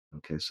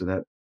 Okay, so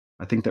that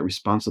I think that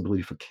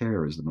responsibility for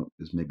care is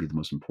maybe the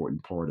most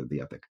important part of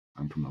the ethic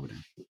I'm promoting.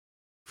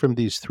 From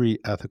these three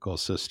ethical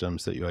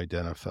systems that you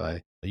identify,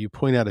 you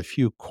point out a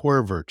few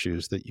core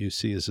virtues that you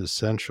see as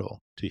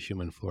essential to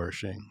human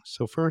flourishing.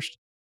 So, first,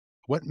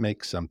 what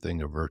makes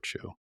something a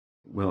virtue?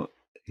 Well,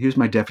 here's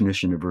my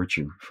definition of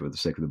virtue for the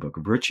sake of the book.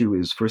 Virtue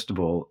is, first of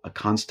all, a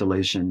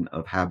constellation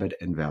of habit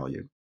and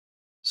value.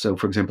 So,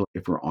 for example,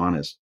 if we're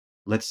honest,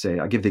 let's say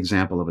I give the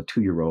example of a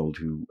 2-year-old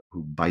who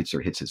bites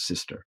or hits his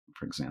sister,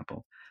 for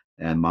example.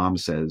 And mom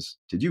says,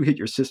 "Did you hit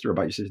your sister or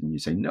bite your sister?" And you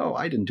say, "No,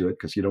 I didn't do it,"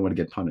 because you don't want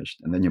to get punished.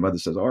 And then your mother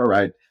says, "All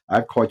right,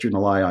 I've caught you in a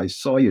lie. I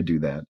saw you do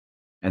that.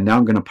 And now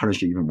I'm going to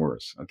punish you even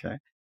worse." Okay.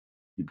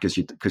 Because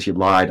you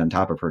lied on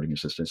top of hurting your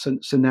sister.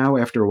 So now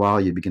after a while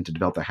you begin to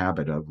develop the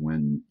habit of,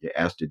 when you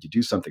ask, did you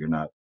do something or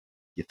not,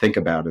 you think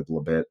about it a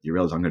little bit, you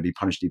realize I'm going to be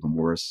punished even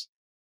worse,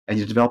 and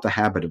you develop the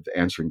habit of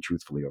answering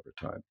truthfully over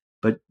time.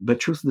 But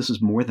truthfulness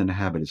is more than a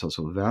habit; it's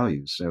also a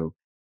value. So,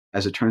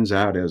 as it turns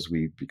out, as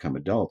we become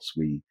adults,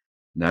 we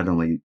not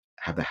only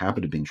have the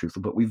habit of being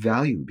truthful, but we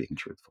value being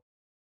truthful.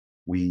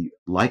 We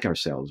like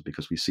ourselves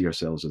because we see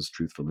ourselves as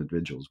truthful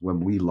individuals. When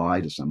we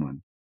lie to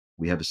someone,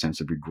 we have a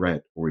sense of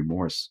regret or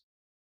remorse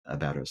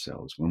about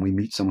ourselves. When we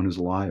meet someone who's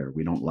a liar,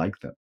 we don't like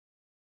them.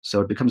 So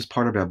it becomes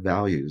part of our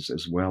values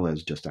as well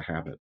as just a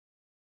habit.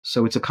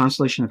 So it's a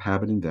constellation of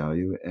habit and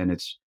value, and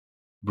its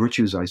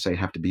virtues, I say,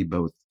 have to be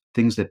both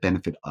things that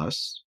benefit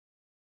us,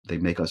 they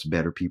make us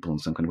better people in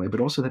some kind of way,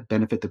 but also that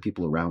benefit the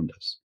people around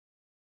us.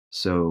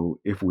 So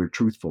if we're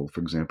truthful,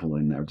 for example,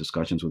 in our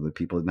discussions with the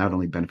people, it not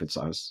only benefits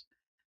us,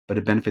 but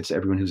it benefits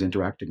everyone who's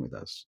interacting with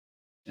us.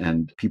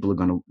 And people are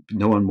going to,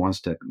 no one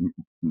wants to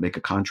make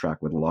a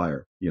contract with a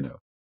liar,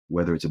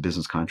 whether it's a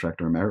business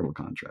contract or a marital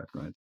contract,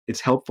 right?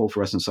 It's helpful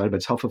for us inside, but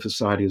it's helpful for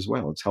society as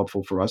well. It's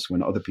helpful for us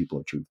when other people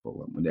are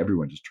truthful and when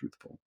everyone is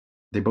truthful.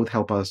 They both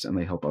help us and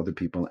they help other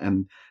people.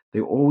 And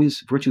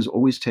virtues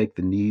always take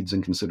the needs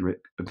and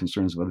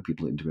concerns of other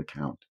people into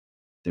account.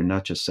 They're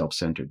not just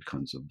self-centered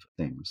kinds of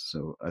things.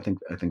 So I think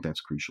that's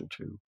crucial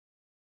too.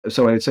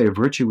 So I'd say a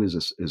virtue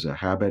is a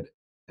habit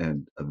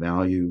and a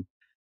value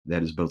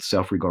that is both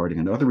self-regarding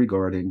and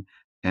other-regarding,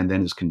 and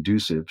then is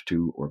conducive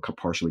to or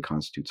partially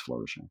constitutes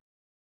flourishing.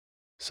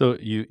 So,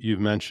 you've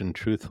mentioned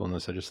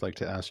truthfulness. I'd just like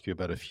to ask you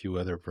about a few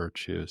other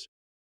virtues.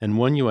 And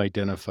one you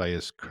identify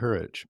as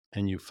courage,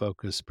 and you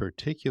focus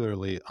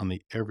particularly on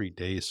the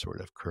everyday sort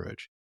of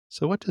courage.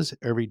 So, what does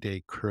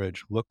everyday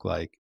courage look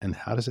like, and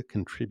how does it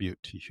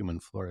contribute to human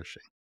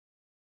flourishing?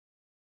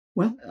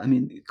 Well, I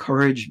mean,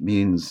 courage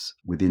means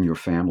within your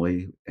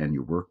family and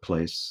your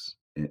workplace,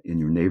 in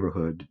your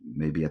neighborhood,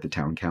 maybe at the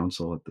town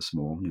council, at the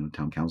small,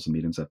 town council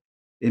meetings.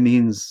 It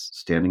means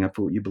standing up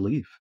for what you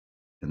believe,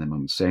 and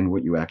then saying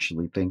what you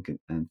actually think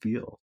and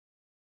feel.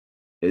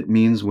 It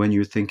means when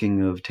you're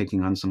thinking of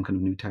taking on some kind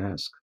of new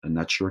task and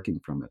not shirking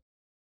from it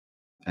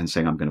and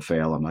saying, I'm going to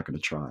fail, I'm not going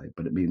to try.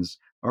 But it means,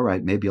 all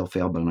right, maybe I'll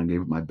fail, but I'm going to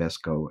give it my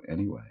best go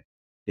anyway.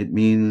 It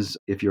means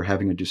if you're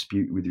having a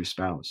dispute with your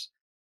spouse,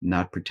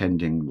 not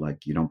pretending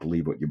like you don't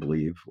believe what you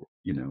believe,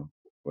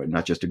 or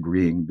not just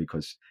agreeing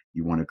because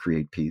you want to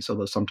create peace,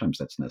 although sometimes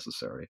that's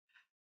necessary.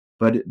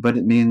 But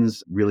it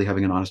means really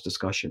having an honest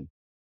discussion.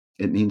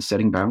 It means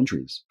setting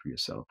boundaries for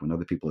yourself when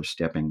other people are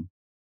stepping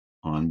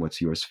on what's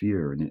your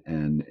sphere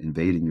and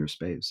invading your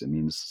space. It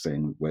means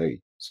saying,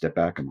 wait, step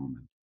back a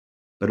moment.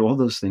 But all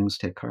those things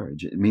take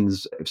courage. It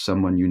means if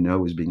someone you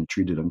know is being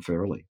treated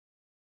unfairly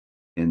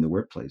in the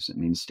workplace, it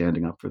means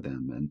standing up for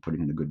them and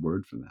putting in a good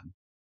word for them.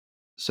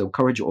 So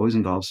courage always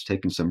involves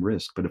taking some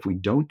risk. But if we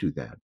don't do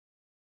that,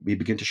 we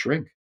begin to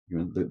shrink.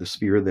 The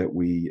sphere that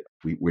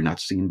we're not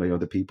seen by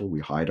other people,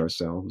 we hide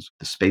ourselves.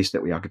 The space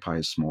that we occupy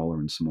is smaller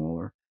and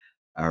smaller.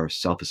 Our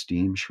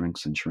self-esteem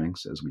shrinks and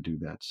shrinks as we do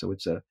that. So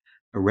it's a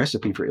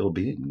recipe for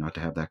ill-being not to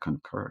have that kind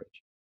of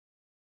courage.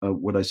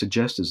 What I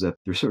suggest is that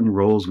there are certain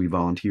roles we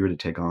volunteer to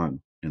take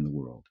on in the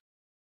world,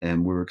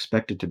 and we're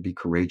expected to be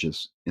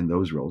courageous in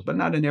those roles, but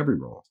not in every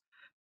role.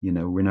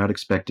 We're not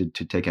expected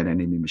to take out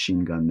enemy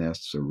machine gun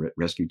nests or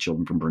rescue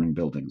children from burning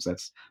buildings.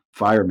 That's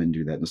firemen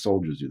do that and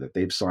soldiers do that.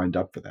 They've signed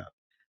up for that.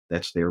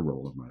 That's their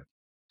role in life.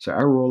 So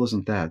our role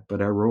isn't that,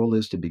 but our role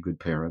is to be good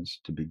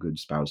parents, to be good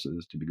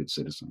spouses, to be good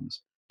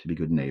citizens, to be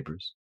good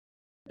neighbors.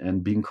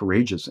 And being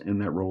courageous in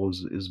that role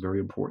is very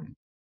important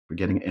for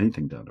getting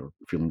anything done or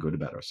feeling good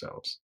about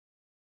ourselves.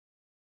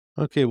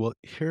 Okay, well,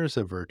 here's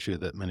a virtue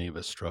that many of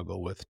us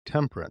struggle with: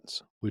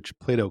 temperance, which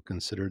Plato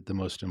considered the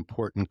most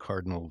important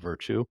cardinal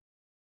virtue.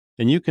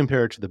 And you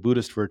compare it to the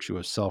Buddhist virtue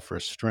of self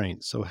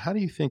restraint. So, how do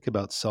you think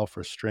about self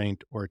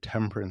restraint or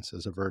temperance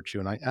as a virtue?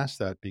 And I ask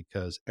that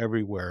because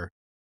everywhere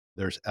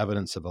there's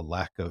evidence of a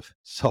lack of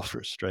self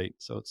restraint.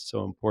 So, it's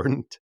so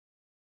important.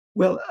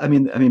 Well, I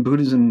mean,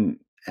 Buddhism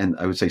and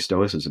I would say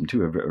Stoicism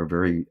too are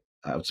very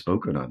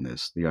outspoken on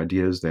this. The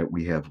idea is that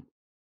we have,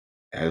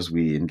 as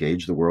we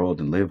engage the world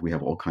and live, we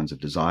have all kinds of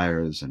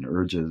desires and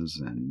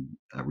urges and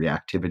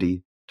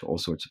reactivity to all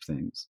sorts of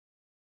things.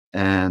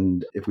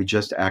 And if we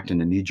just act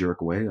in a knee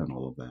jerk way on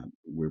all of that,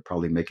 we're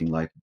probably making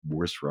life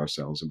worse for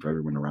ourselves and for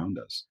everyone around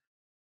us.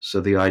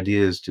 So the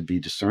idea is to be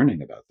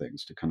discerning about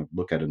things, to kind of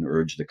look at an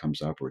urge that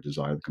comes up or a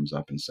desire that comes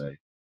up and say,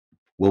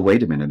 well,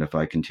 wait a minute, if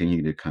I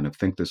continue to kind of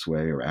think this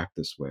way or act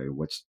this way,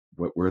 what's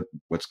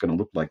going to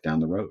look like down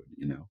the road?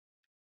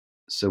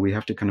 So we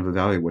have to kind of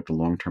evaluate what the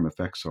long-term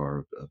effects are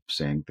of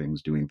saying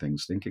things, doing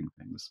things, thinking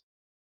things,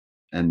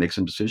 and make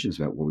some decisions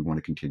about what we want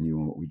to continue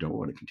and what we don't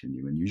want to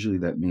continue. And usually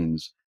that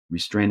means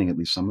restraining at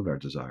least some of our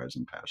desires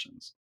and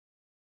passions.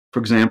 For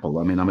example,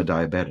 I mean, I'm a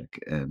diabetic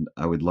and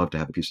I would love to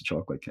have a piece of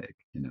chocolate cake,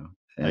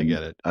 I and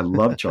get it. I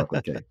love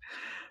chocolate cake,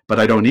 but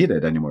I don't eat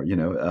it anymore.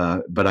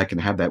 But I can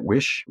have that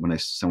wish when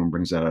someone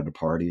brings that at a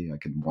party. I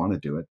can want to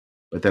do it,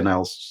 but then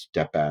I'll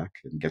step back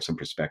and get some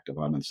perspective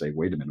on it and say,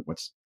 wait a minute,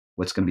 what's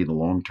going to be the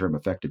long term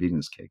effect of eating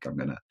this cake? I'm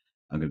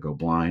gonna go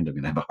blind. I'm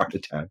gonna have a heart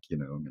attack.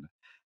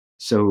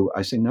 So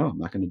I say, no, I'm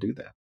not going to do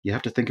that. You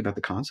have to think about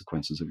the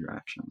consequences of your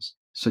actions.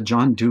 So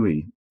John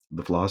Dewey,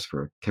 the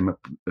philosopher, came up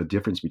with a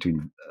difference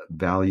between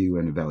value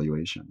and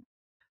evaluation.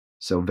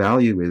 So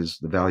value is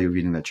the value of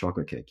eating that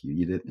chocolate cake. You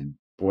eat it, and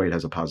boy, it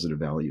has a positive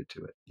value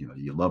to it.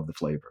 You love the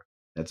flavor.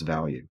 That's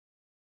value.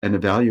 And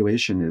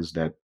evaluation is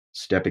that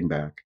stepping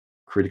back,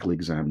 critically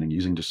examining,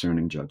 using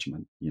discerning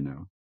judgment,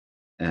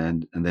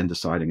 and then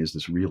deciding, is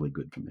this really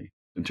good for me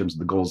in terms of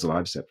the goals that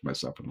I've set for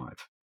myself in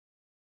life?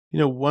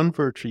 One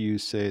virtue you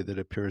say that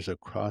appears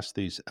across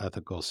these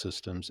ethical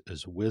systems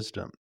is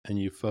wisdom, and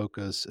you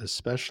focus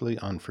especially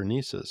on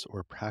phronesis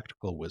or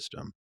practical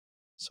wisdom.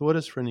 So, what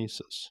is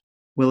phronesis?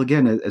 Well,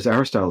 again, as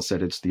Aristotle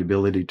said, it's the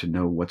ability to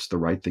know what's the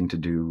right thing to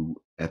do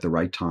at the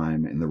right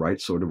time in the right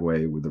sort of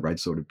way with the right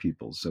sort of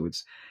people. So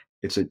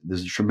there's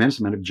a tremendous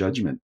amount of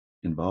judgment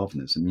involved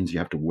in this. It means you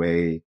have to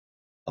weigh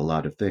a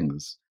lot of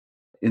things.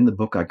 In the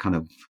book, I kind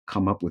of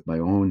come up with my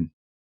own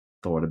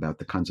thought about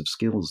the kinds of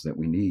skills that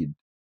we need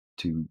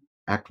to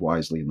act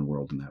wisely in the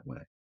world in that way.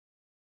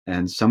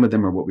 And some of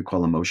them are what we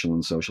call emotional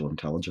and social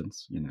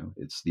intelligence.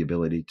 It's the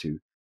ability to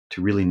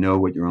really know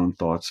what your own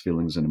thoughts,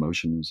 feelings, and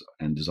emotions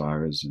and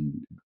desires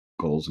and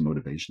goals and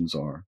motivations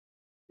are.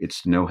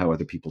 It's to know how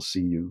other people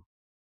see you.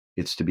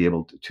 It's to be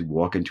able to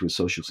walk into a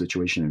social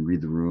situation and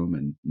read the room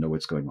and know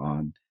what's going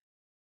on.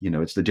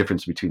 It's the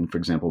difference between, for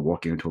example,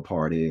 walking into a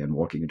party and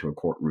walking into a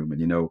courtroom,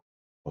 and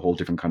a whole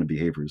different kind of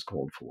behavior is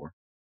called for.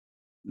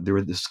 There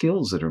are the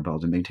skills that are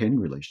involved in maintaining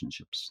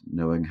relationships,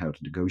 knowing how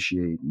to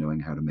negotiate,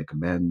 knowing how to make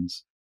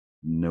amends,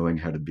 knowing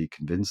how to be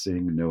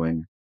convincing,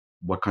 knowing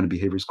what kind of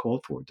behavior is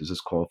called for. Does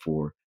this call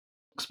for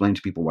explaining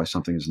to people why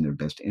something is in their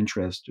best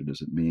interest, or does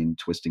it mean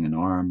twisting an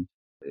arm?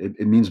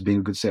 It means being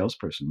a good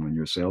salesperson when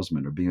you're a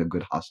salesman, or being a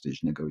good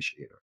hostage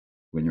negotiator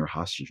when you're a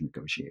hostage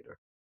negotiator,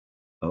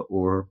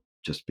 or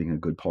just being a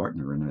good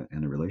partner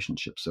in a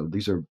relationship. So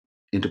these are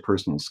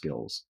interpersonal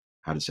skills,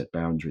 how to set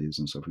boundaries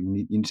and so forth.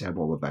 You need to have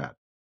all of that.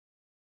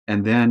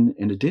 And then,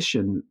 in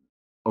addition,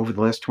 over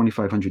the last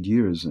 2,500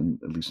 years,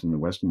 and at least in the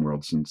Western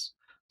world, since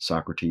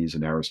Socrates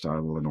and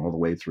Aristotle, and all the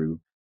way through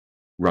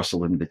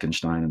Russell and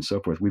Wittgenstein and so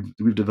forth,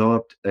 we've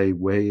developed a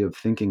way of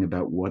thinking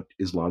about what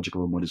is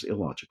logical and what is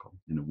illogical.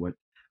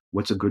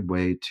 What's a good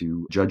way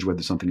to judge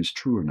whether something is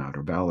true or not,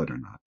 or valid or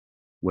not?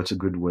 What's a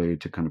good way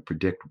to kind of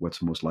predict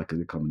what's most likely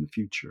to come in the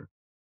future?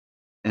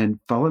 And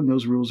following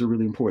those rules are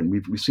really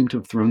important. We seem to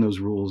have thrown those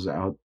rules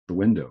out the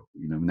window.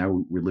 Now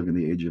we live in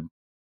the age of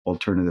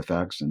alternative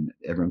facts, and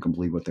everyone can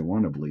believe what they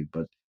want to believe.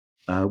 But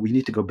we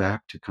need to go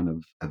back to kind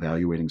of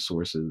evaluating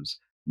sources,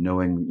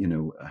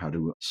 knowing, how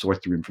to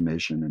sort through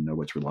information and know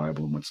what's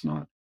reliable and what's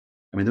not.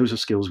 I mean, those are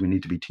skills we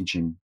need to be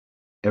teaching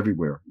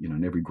everywhere,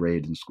 in every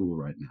grade in school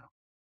right now.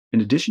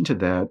 In addition to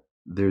that,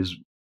 there's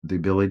the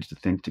ability to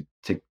think, to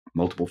take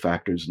multiple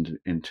factors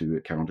into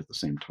account at the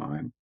same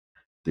time.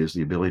 There's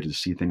the ability to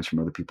see things from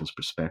other people's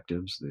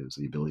perspectives. There's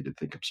the ability to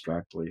think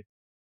abstractly.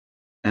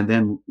 And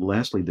then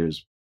lastly,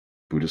 there's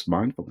Buddhist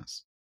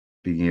mindfulness,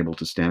 being able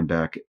to stand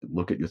back,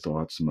 look at your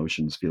thoughts,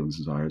 emotions, feelings,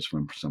 desires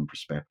from some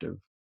perspective.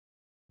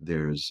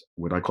 There's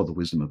what I call the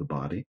wisdom of the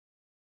body,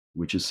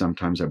 which is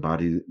sometimes our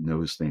body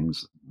knows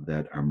things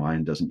that our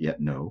mind doesn't yet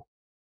know,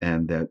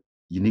 and that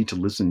you need to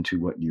listen to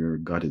what your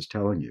gut is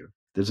telling you.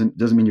 Doesn't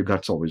mean your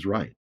gut's always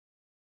right,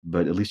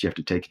 but at least you have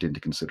to take it into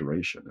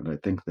consideration. And I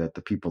think that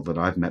the people that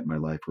I've met in my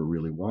life were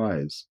really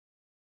wise,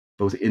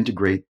 both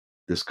integrate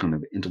this kind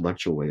of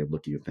intellectual way of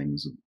looking at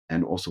things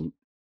and also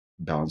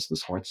balance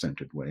this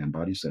heart-centered way and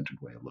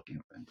body-centered way of looking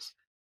at things.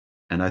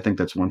 And I think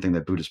that's one thing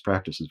that Buddhist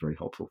practice is very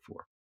helpful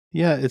for.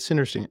 Yeah, it's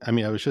interesting. I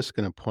mean, I was just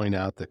going to point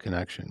out the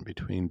connection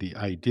between the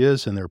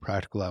ideas and their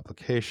practical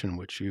application,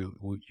 which you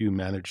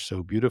manage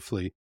so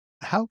beautifully.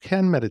 How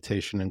can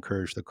meditation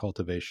encourage the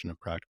cultivation of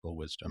practical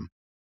wisdom?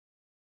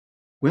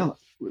 Well,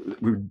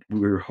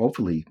 we're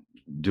hopefully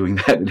doing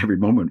that in every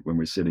moment when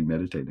we're sitting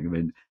meditating. I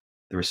mean,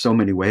 there are so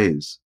many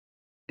ways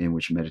in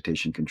which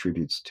meditation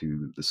contributes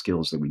to the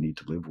skills that we need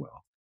to live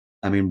well.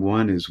 I mean,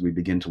 one is we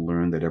begin to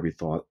learn that every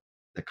thought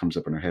that comes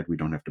up in our head, we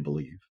don't have to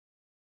believe.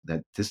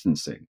 That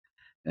distancing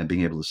and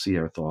being able to see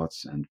our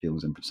thoughts and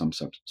feelings in some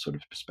sort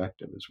of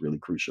perspective is really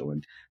crucial,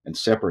 and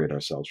separate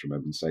ourselves from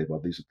them and say,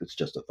 well, it's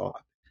just a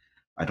thought.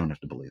 I don't have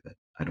to believe it.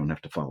 I don't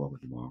have to follow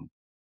it along.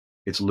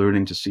 It's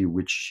learning to see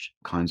which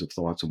kinds of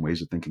thoughts and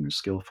ways of thinking are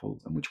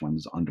skillful and which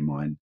ones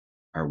undermine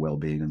our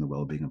well-being and the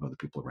well-being of other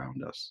people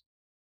around us.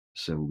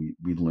 So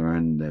we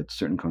learn that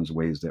certain kinds of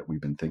ways that we've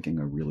been thinking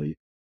are really,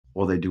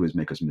 all they do is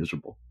make us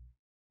miserable,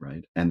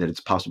 right? And that it's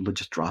possible to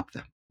just drop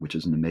them, which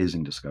is an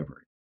amazing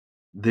discovery.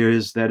 There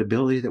is that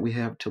ability that we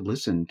have to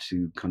listen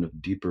to kind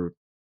of deeper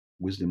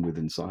wisdom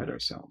within inside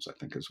ourselves, I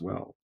think, as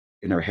well.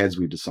 In our heads,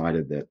 we've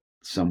decided that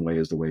some way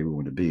is the way we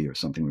want to be or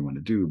something we want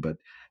to do. But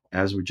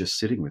as we're just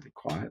sitting with it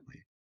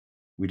quietly,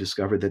 we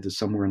discover that there's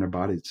somewhere in our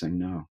body that's saying,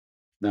 no,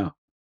 no,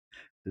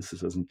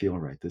 doesn't feel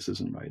right. This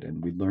isn't right.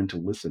 And we learn to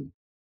listen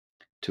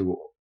to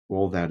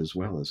all that as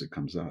well as it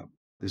comes up.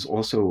 There's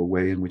also a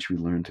way in which we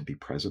learn to be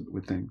present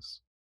with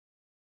things,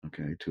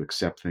 okay, to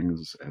accept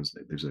things as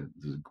there's a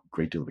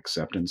great deal of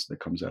acceptance that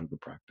comes out of the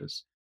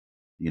practice.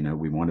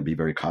 We want to be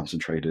very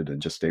concentrated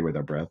and just stay with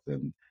our breath,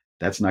 and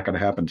that's not going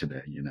to happen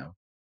today.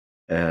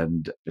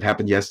 And it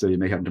happened yesterday, it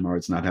may happen tomorrow,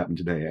 it's not happened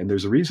today. And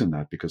there's a reason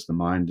that, because the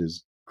mind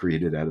is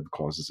created out of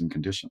causes and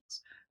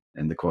conditions.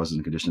 And the causes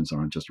and conditions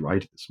aren't just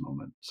right at this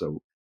moment.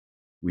 So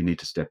we need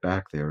to step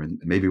back there. And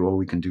maybe all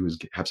we can do is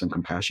have some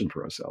compassion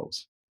for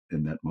ourselves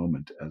in that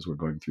moment as we're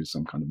going through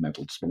some kind of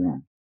mental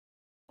storm.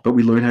 But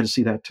we learn how to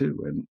see that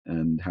too,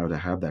 and how to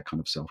have that kind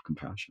of self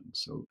compassion.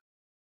 So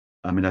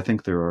I mean, I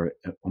think there are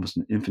almost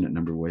an infinite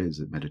number of ways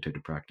that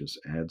meditative practice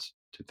adds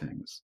to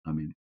things. I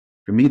mean,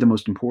 for me, the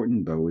most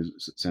important though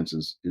is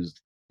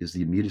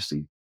the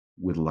immediacy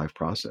with the life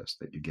process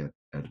that you get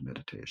out of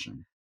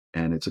meditation,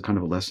 and it's a kind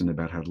of a lesson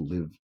about how to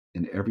live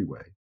in every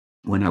way.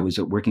 When I was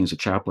working as a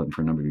chaplain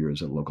for a number of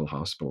years at a local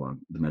hospital on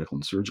the medical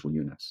and surgical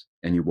units,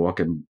 and you walk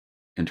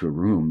into a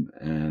room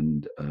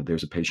and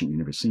there's a patient you've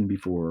never seen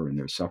before, and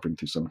they're suffering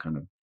through some kind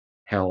of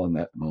hell in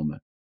that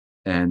moment,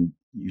 and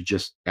you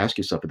just ask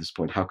yourself at this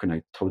point, how can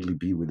I totally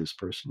be with this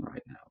person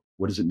right now?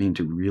 What does it mean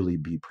to really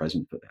be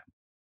present for them?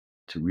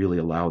 To really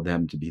allow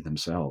them to be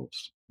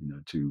themselves,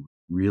 to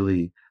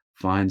really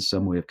find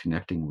some way of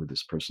connecting with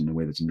this person in a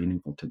way that's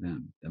meaningful to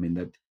them. I mean,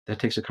 that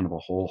takes a kind of a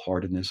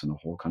wholeheartedness and a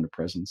whole kind of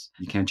presence.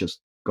 You can't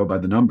just go by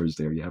the numbers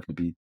there. You have to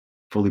be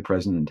fully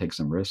present and take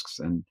some risks.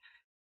 And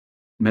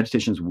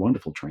meditation is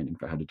wonderful training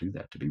for how to do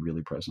that, to be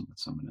really present with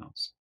someone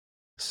else.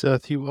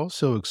 Seth, you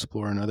also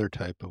explore another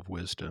type of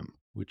wisdom,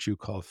 which you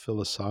call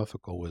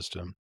philosophical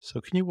wisdom. So,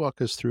 can you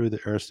walk us through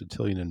the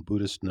Aristotelian and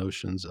Buddhist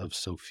notions of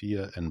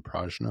Sophia and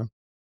Prajna?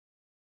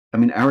 I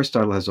mean,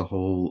 Aristotle has a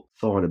whole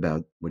thought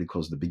about what he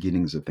calls the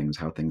beginnings of things,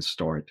 how things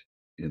start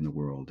in the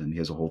world. And he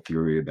has a whole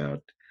theory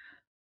about,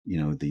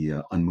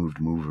 the unmoved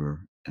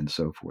mover and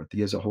so forth.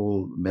 He has a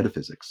whole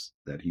metaphysics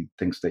that he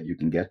thinks that you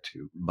can get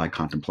to by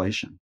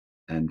contemplation.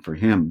 And for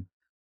him,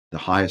 the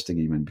highest thing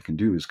a human can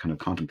do is kind of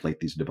contemplate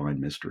these divine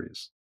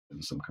mysteries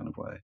in some kind of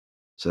way.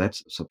 So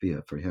that's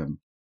Sophia for him.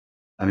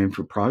 I mean,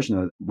 for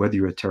Prajna, whether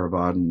you're a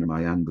Theravadan or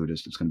Mayan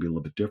Buddhist, it's going to be a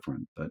little bit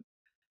different. But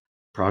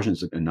Prajna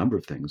is a number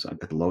of things. At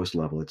the lowest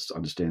level, it's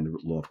understand the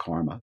law of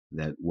karma,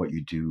 that what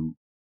you do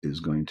is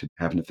going to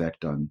have an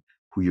effect on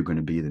who you're going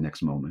to be the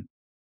next moment.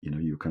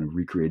 You're kind of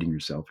recreating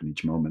yourself in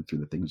each moment through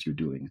the things you're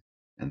doing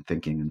and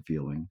thinking and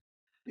feeling.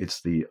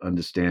 It's the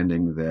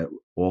understanding that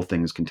all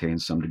things contain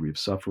some degree of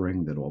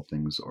suffering, that all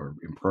things are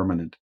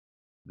impermanent,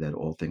 that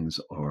all things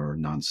are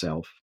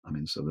non-self. I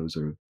mean, so those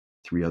are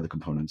three other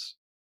components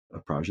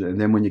of Prajna. And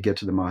then when you get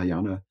to the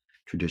Mahayana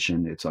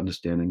tradition, it's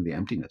understanding the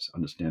emptiness,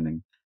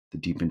 understanding the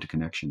deep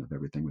interconnection of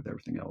everything with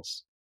everything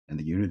else and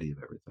the unity of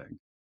everything.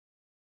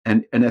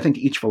 And I think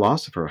each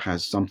philosopher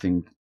has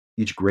something,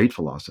 each great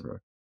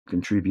philosopher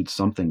contributes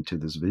something to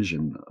this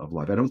vision of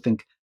life. I don't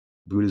think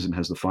Buddhism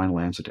has the final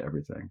answer to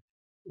everything,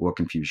 or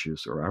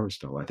Confucius or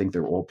Aristotle. I think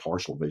they're all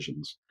partial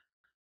visions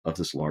of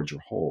this larger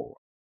whole.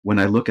 When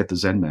I look at the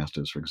Zen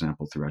masters, for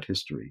example, throughout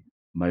history,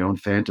 my own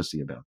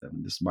fantasy about them,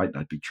 and this might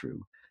not be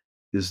true,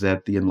 is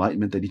that the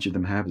enlightenment that each of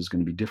them have is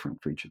going to be different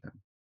for each of them,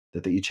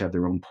 that they each have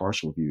their own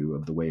partial view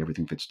of the way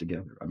everything fits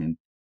together. I mean,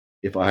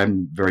 if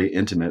I'm very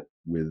intimate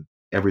with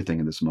everything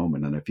in this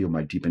moment and I feel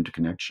my deep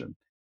interconnection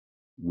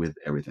with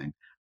everything,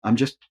 I'm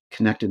just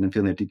connected and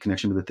feeling that deep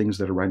connection with the things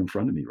that are right in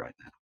front of me right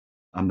now.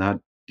 I'm not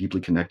deeply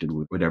connected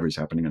with whatever is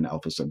happening on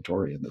Alpha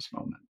Centauri in this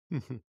moment,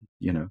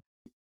 you know?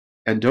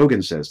 And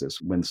Dogen says this,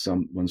 when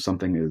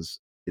something is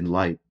in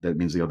light, that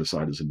means the other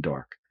side is in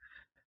dark.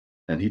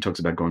 And he talks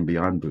about going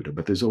beyond Buddha,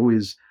 but there's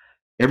always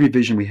every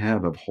vision we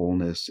have of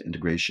wholeness,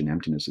 integration,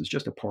 emptiness is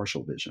just a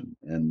partial vision.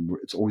 And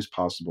it's always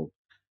possible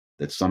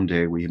that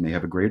someday we may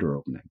have a greater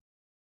opening.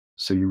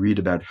 So you read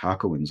about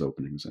Hakuin's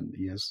openings, and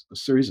he has a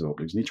series of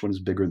openings, and each one is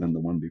bigger than the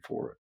one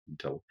before it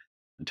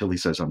until he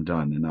says, I'm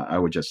done. And I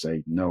would just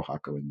say, no,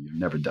 Hakuin, you're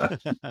never done.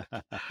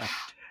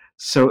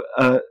 So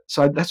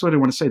that's what I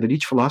want to say, that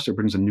each philosopher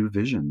brings a new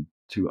vision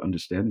to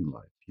understanding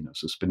life.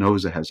 So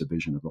Spinoza has a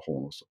vision of the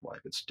wholeness of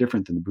life. It's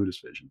different than the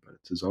Buddhist vision, but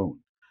it's his own.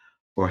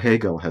 Or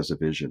Hegel has a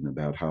vision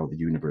about how the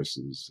universe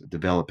is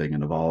developing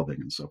and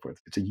evolving and so forth.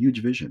 It's a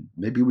huge vision.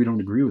 Maybe we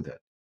don't agree with it.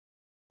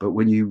 But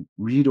when you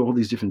read all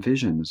these different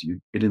visions,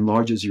 it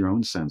enlarges your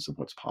own sense of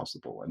what's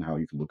possible and how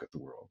you can look at the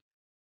world.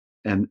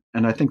 And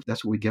I think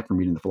that's what we get from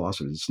reading the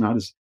philosophers. It's not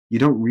as you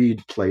don't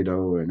read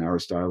Plato and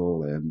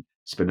Aristotle and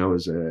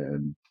Spinoza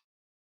and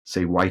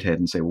say Whitehead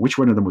and say, well, which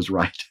one of them was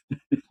right?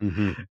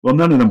 Mm-hmm. Well,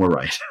 none of them were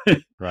right.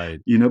 Right.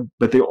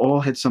 But they all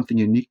had something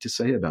unique to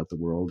say about the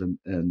world.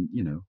 And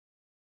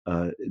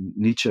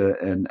Nietzsche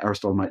and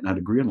Aristotle might not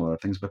agree on a lot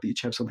of things, but they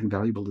each have something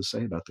valuable to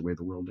say about the way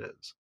the world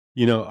is.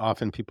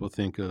 Often people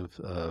think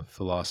of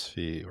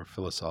philosophy or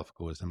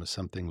philosophical wisdom as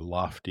something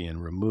lofty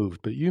and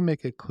removed, but you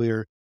make it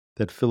clear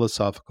that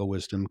philosophical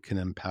wisdom can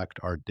impact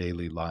our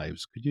daily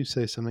lives. Could you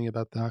say something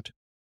about that?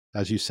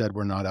 As you said,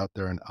 we're not out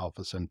there in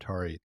Alpha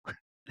Centauri.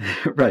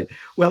 Right.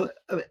 Well,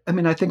 I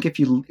mean, I think if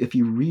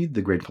you read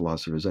the great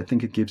philosophers, I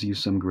think it gives you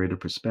some greater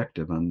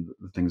perspective on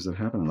the things that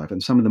happen in life.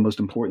 And some of the most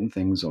important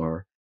things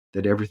are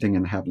that everything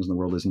that happens in the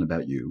world isn't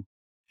about you.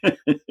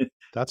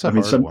 That's I a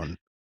mean, hard one.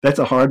 that's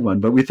a hard one,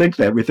 but we think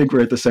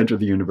we're at the center of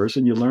the universe,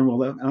 and you learn,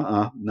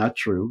 well, not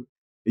true.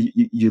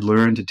 You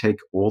learn to take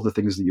all the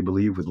things that you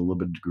believe with a little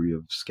bit of degree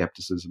of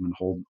skepticism and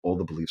hold all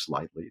the beliefs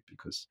lightly,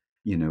 because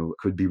it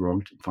could be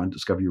wrong.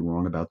 Discover you're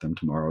wrong about them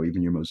tomorrow,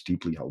 even your most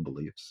deeply held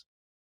beliefs.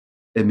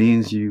 It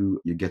means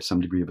you get some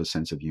degree of a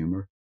sense of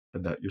humor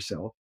about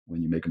yourself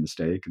when you make a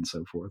mistake and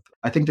so forth.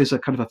 I think there's a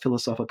kind of a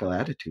philosophical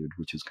attitude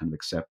which is kind of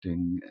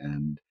accepting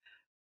and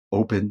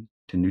open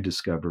to new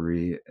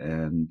discovery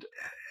and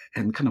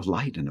kind of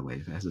light in a way.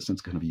 It has a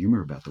sense of kind of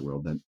humor about the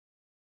world. That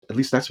at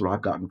least that's what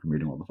I've gotten from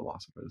reading all the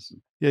philosophers.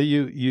 Yeah,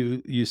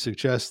 you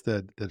suggest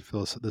that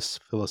this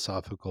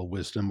philosophical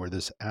wisdom or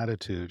this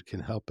attitude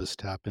can help us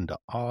tap into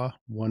awe,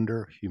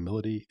 wonder,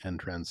 humility, and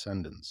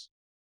transcendence.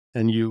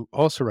 And you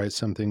also write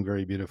something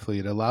very beautifully.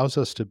 It allows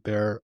us to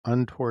bear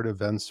untoward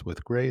events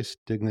with grace,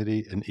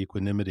 dignity, and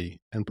equanimity,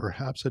 and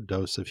perhaps a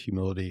dose of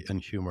humility and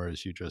humor,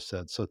 as you just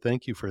said. So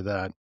thank you for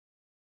that.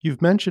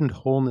 You've mentioned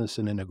wholeness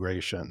and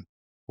integration,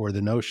 or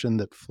the notion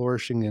that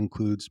flourishing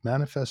includes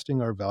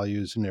manifesting our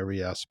values in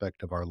every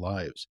aspect of our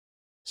lives.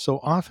 So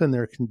often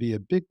there can be a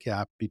big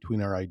gap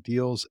between our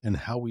ideals and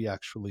how we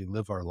actually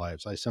live our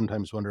lives. I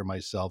sometimes wonder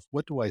myself,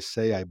 what do I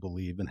say I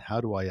believe and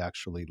how do I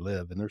actually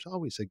live? And there's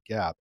always a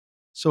gap.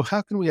 So,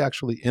 how can we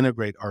actually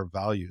integrate our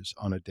values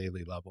on a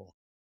daily level?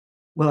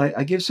 Well,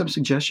 I give some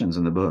suggestions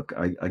in the book.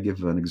 I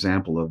give an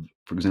example of,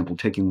 for example,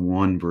 taking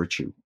one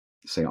virtue,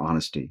 say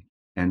honesty,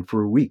 and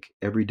for a week,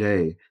 every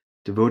day,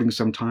 devoting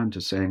some time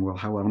to saying, well,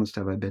 how honest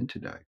have I been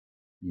today?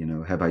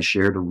 Have I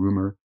shared a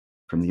rumor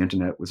from the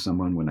internet with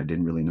someone when I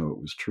didn't really know it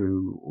was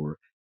true? Or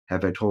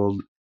have I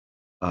told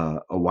a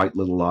white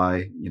little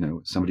lie?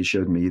 Somebody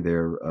showed me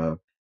their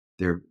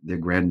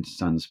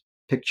grandson's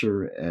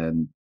picture,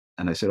 and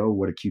I said, oh,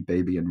 what a cute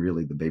baby. And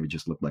really, the baby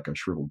just looked like a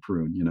shriveled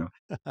prune.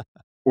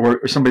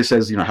 Or somebody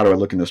says, how do I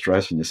look in this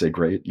dress? And you say,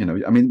 great.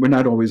 I mean, we're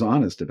not always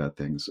honest about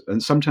things.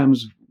 And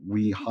sometimes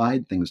we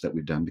hide things that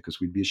we've done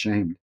because we'd be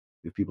ashamed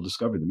if people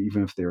discover them,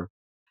 even if they're,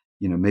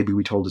 maybe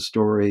we told a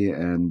story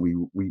and we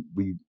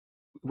it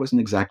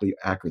wasn't exactly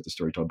accurate, the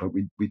story told, but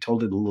we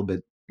told it a little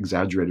bit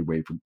exaggerated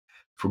way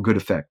for good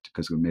effect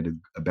because we made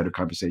a better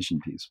conversation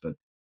piece. But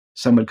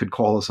someone could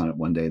call us on it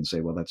one day and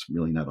say, well, that's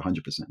really not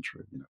 100%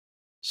 true.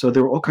 So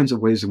there are all kinds of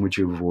ways in which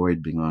you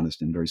avoid being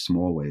honest in very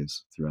small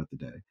ways throughout the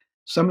day.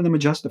 Some of them are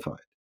justified.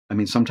 I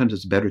mean, sometimes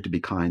it's better to be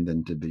kind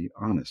than to be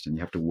honest, and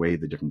you have to weigh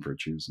the different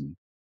virtues and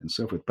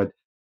so forth. But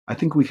I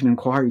think we can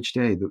inquire each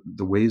day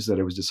the ways that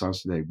I was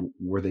dishonest today,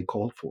 were they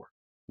called for?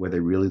 Were they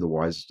really the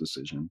wisest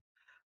decision?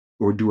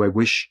 Or do I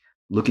wish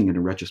looking in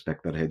a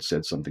retrospect that I had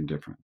said something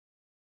different.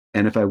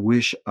 And if I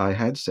wish I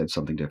had said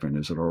something different,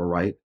 is it all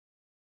right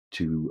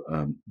to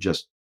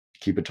just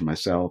keep it to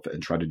myself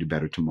and try to do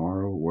better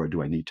tomorrow, or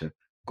do I need to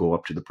go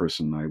up to the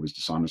person I was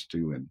dishonest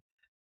to and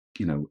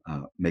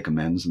make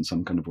amends in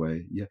some kind of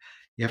way? Yeah,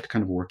 you have to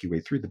kind of work your way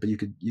through that. But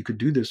you could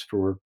do this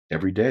for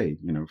every day,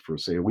 for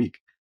say a week,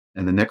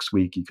 and the next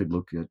week you could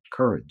look at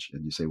courage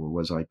and you say, well,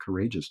 was I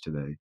courageous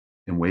today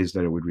in ways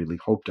that I would really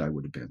hoped I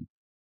would have been,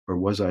 or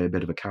was I a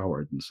bit of a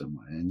coward in some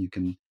way? And you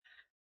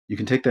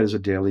can take that as a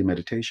daily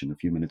meditation, a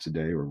few minutes a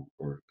day,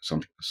 or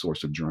some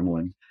source of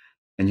journaling,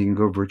 and you can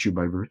go virtue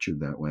by virtue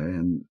that way,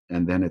 and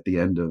then at the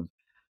end of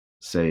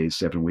say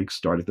 7 weeks,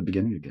 start at the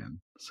beginning again.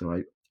 So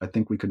I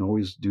think we can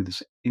always do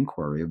this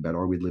inquiry about,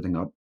 are we living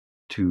up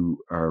to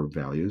our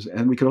values?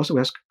 And we could also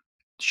ask,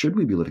 should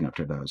we be living up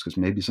to our values? Because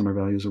maybe some of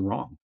our values are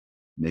wrong.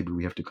 Maybe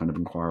we have to kind of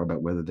inquire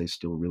about whether they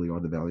still really are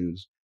the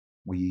values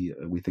we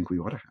think we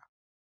ought to have.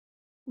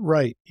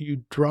 Right.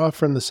 You draw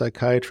from the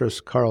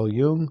psychiatrist Carl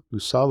Jung, who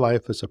saw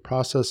life as a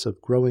process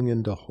of growing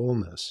into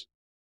wholeness.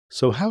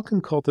 So, how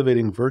can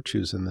cultivating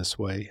virtues in this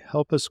way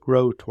help us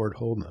grow toward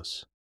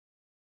wholeness?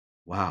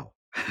 Wow.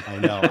 I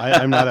know.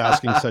 I'm not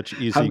asking such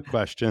How, easy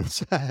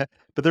questions, but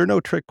there are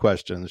no trick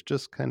questions,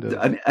 just kind of.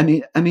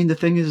 I mean, the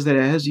thing is that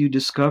as you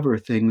discover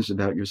things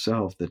about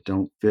yourself that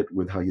don't fit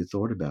with how you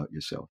thought about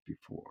yourself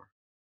before,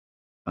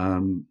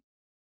 um,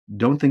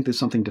 don't think there's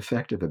something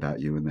defective about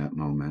you in that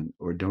moment,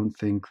 or don't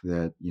think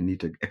that you need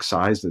to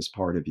excise this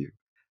part of you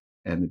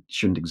and it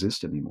shouldn't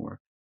exist anymore.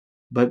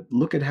 But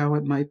look at how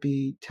it might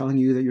be telling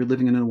you that you're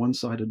living in a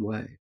one-sided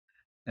way,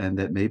 and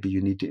that maybe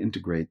you need to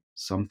integrate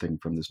something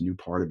from this new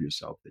part of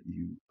yourself that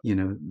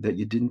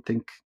you didn't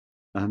think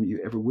you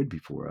ever would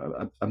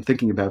before. I'm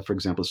thinking about, for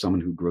example,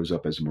 someone who grows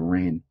up as a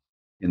Marine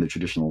in the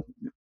traditional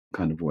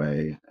kind of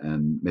way,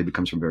 and maybe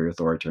comes from a very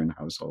authoritarian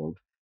household,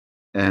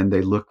 and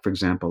they look, for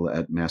example,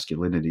 at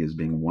masculinity as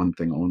being one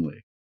thing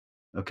only.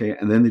 Okay,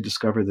 and then they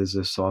discover there's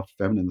a soft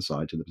feminine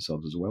side to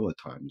themselves as well at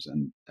times,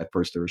 and at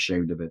first they're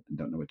ashamed of it and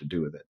don't know what to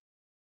do with it.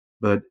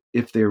 But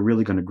if they're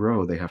really going to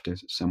grow, they have to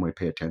some way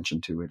pay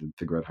attention to it and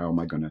figure out, how am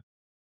I going to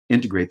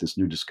integrate this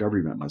new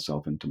discovery about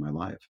myself into my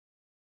life?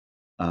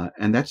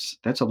 And that's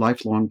a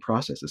lifelong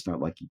process. It's not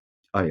like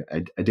I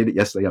did it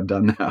yesterday, I'm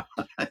done now.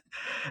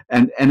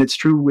 And it's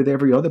true with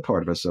every other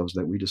part of ourselves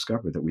that we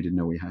discover that we didn't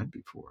know we had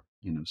before.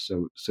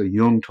 So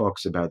Jung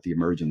talks about the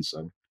emergence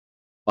of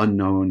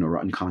unknown or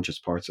unconscious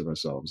parts of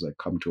ourselves that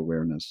come to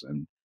awareness,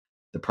 and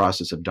the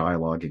process of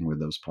dialoguing with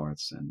those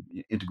parts and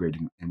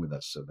integrating in with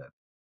us, so that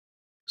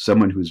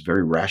someone who's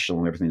very rational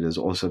and everything does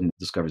all of a sudden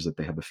discovers that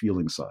they have a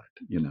feeling side,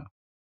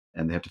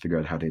 and they have to figure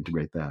out how to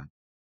integrate that.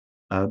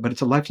 But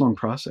it's a lifelong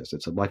process.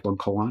 It's a lifelong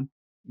koan.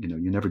 You're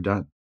never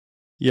done.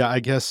 Yeah, I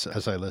guess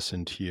as I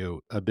listen to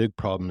you, a big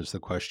problem is the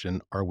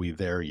question, are we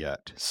there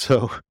yet?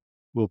 So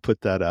we'll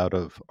put that out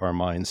of our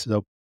minds.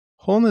 So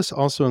wholeness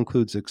also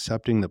includes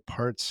accepting the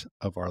parts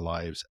of our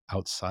lives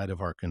outside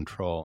of our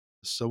control.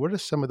 So, what are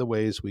some of the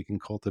ways we can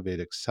cultivate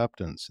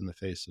acceptance in the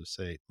face of,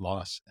 say,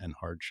 loss and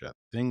hardship,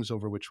 things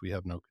over which we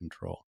have no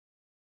control?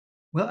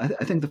 Well,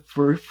 I think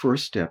the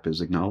first step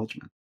is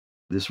acknowledgement.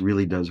 This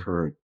really does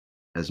hurt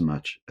as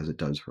much as it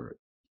does hurt,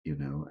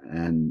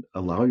 and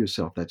allow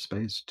yourself that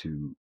space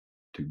to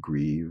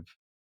grieve,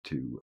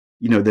 in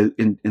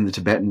the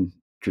Tibetan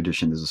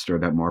tradition, there's a story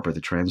about Marpa,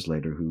 the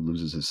translator, who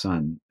loses his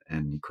son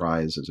and he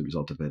cries as a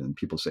result of it. And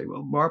people say,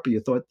 well,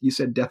 Marpa, you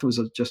said death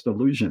was just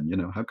illusion.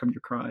 How come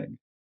you're crying?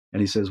 And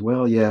he says,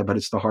 well, yeah, but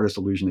it's the hardest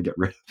illusion to get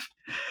rid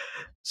of.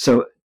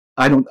 So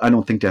I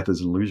don't think death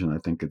is an illusion. I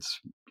think it's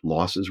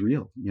loss is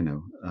real.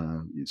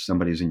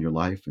 Somebody's in your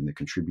life and they're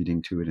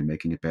contributing to it and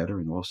making it better,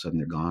 and all of a sudden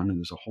they're gone and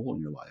there's a hole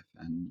in your life,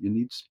 and you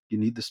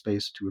need the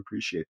space to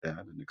appreciate that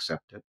and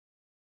accept it.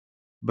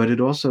 But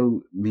it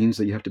also means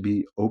that you have to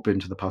be open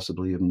to the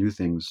possibility of new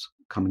things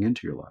coming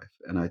into your life.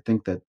 And I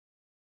think that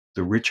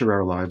the richer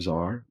our lives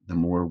are, the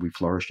more we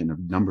flourish in a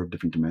number of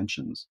different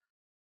dimensions,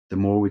 the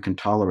more we can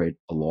tolerate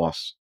a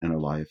loss in our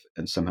life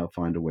and somehow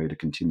find a way to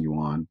continue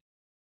on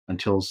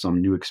until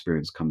some new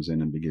experience comes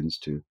in and begins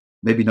to,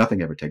 maybe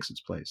nothing ever takes its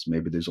place.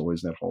 Maybe there's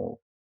always that hole.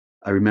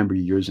 I remember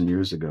years and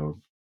years ago,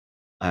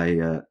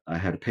 I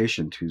had a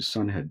patient whose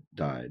son had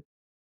died,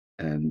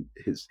 and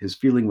his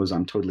feeling was,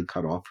 I'm totally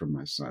cut off from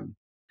my son.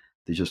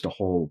 There's just a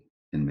hole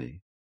in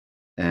me.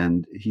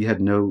 And he had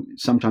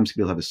sometimes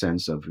people have a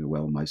sense of,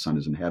 well, my son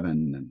is in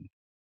heaven, and,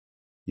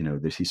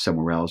 he's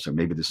somewhere else, or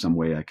maybe there's some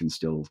way I can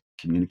still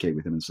communicate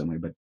with him in some way.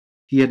 But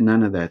he had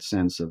none of that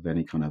sense of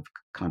any kind of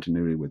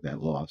continuity with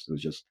that loss. It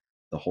was just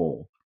the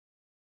whole.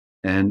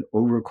 And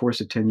over a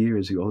course of 10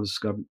 years,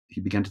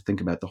 he began to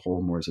think about the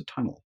whole more as a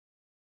tunnel.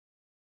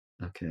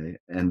 Okay.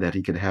 And that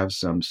he could have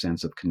some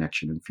sense of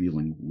connection and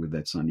feeling with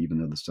that son, even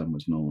though the son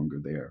was no longer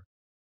there.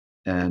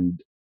 And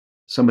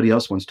somebody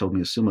else once told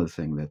me a similar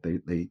thing, that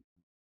they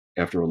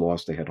after a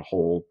loss, they had a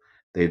hole.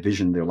 They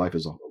envisioned their life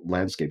as a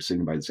landscape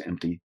sitting by this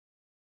empty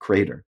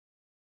crater.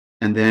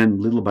 And then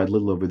little by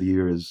little over the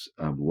years,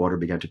 water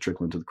began to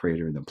trickle into the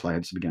crater, and then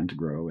plants began to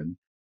grow. And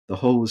the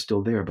hole was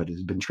still there, but it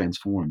had been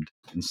transformed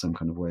in some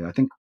kind of way. I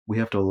think we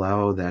have to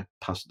allow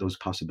those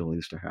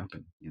possibilities to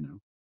happen,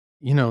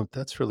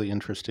 That's really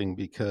interesting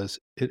because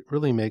it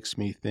really makes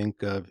me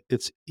think of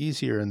it's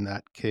easier in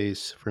that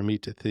case for me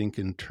to think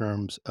in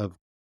terms of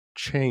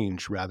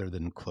change rather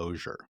than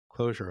closure.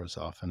 Closure is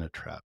often a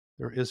trap.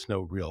 There is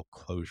no real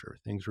closure,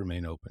 things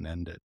remain open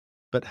ended.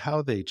 But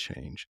how they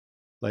change,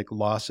 like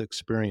loss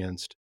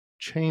experienced,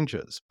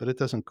 changes, but it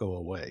doesn't go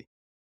away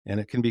and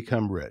it can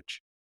become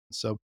rich.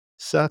 So,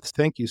 Seth,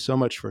 thank you so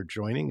much for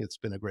joining. It's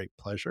been a great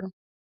pleasure.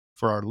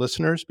 For our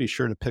listeners, be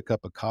sure to pick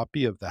up a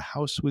copy of The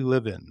House We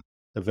Live In,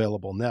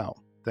 available now.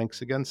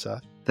 Thanks again,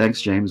 Seth.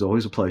 Thanks, James.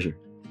 Always a pleasure.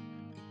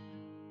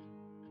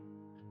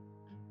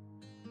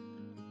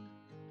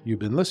 You've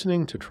been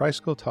listening to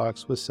Tricycle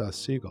Talks with Seth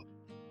Segall.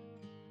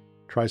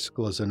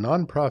 Tricycle is a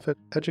nonprofit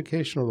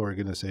educational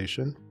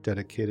organization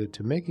dedicated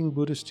to making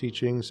Buddhist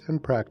teachings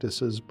and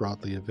practices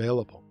broadly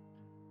available.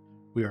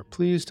 We are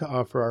pleased to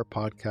offer our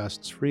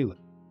podcasts freely.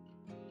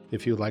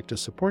 If you'd like to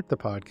support the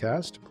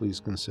podcast, please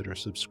consider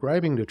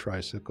subscribing to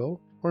Tricycle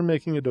or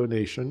making a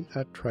donation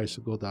at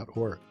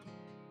tricycle.org.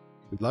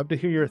 We'd love to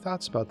hear your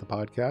thoughts about the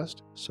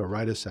podcast, so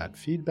write us at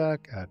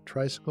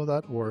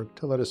feedback@tricycle.org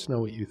to let us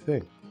know what you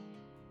think.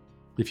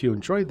 If you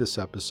enjoyed this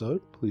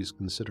episode, please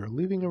consider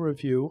leaving a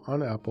review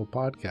on Apple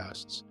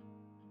Podcasts.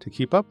 To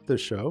keep up with the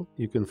show,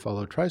 you can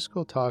follow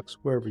Tricycle Talks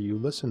wherever you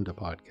listen to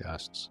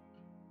podcasts.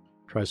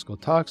 Tricycle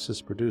Talks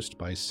is produced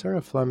by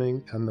Sarah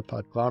Fleming and the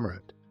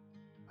Podglomerate.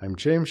 I'm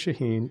James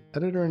Shaheen,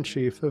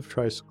 Editor-in-Chief of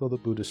Tricycle the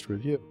Buddhist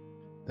Review.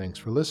 Thanks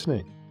for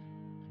listening.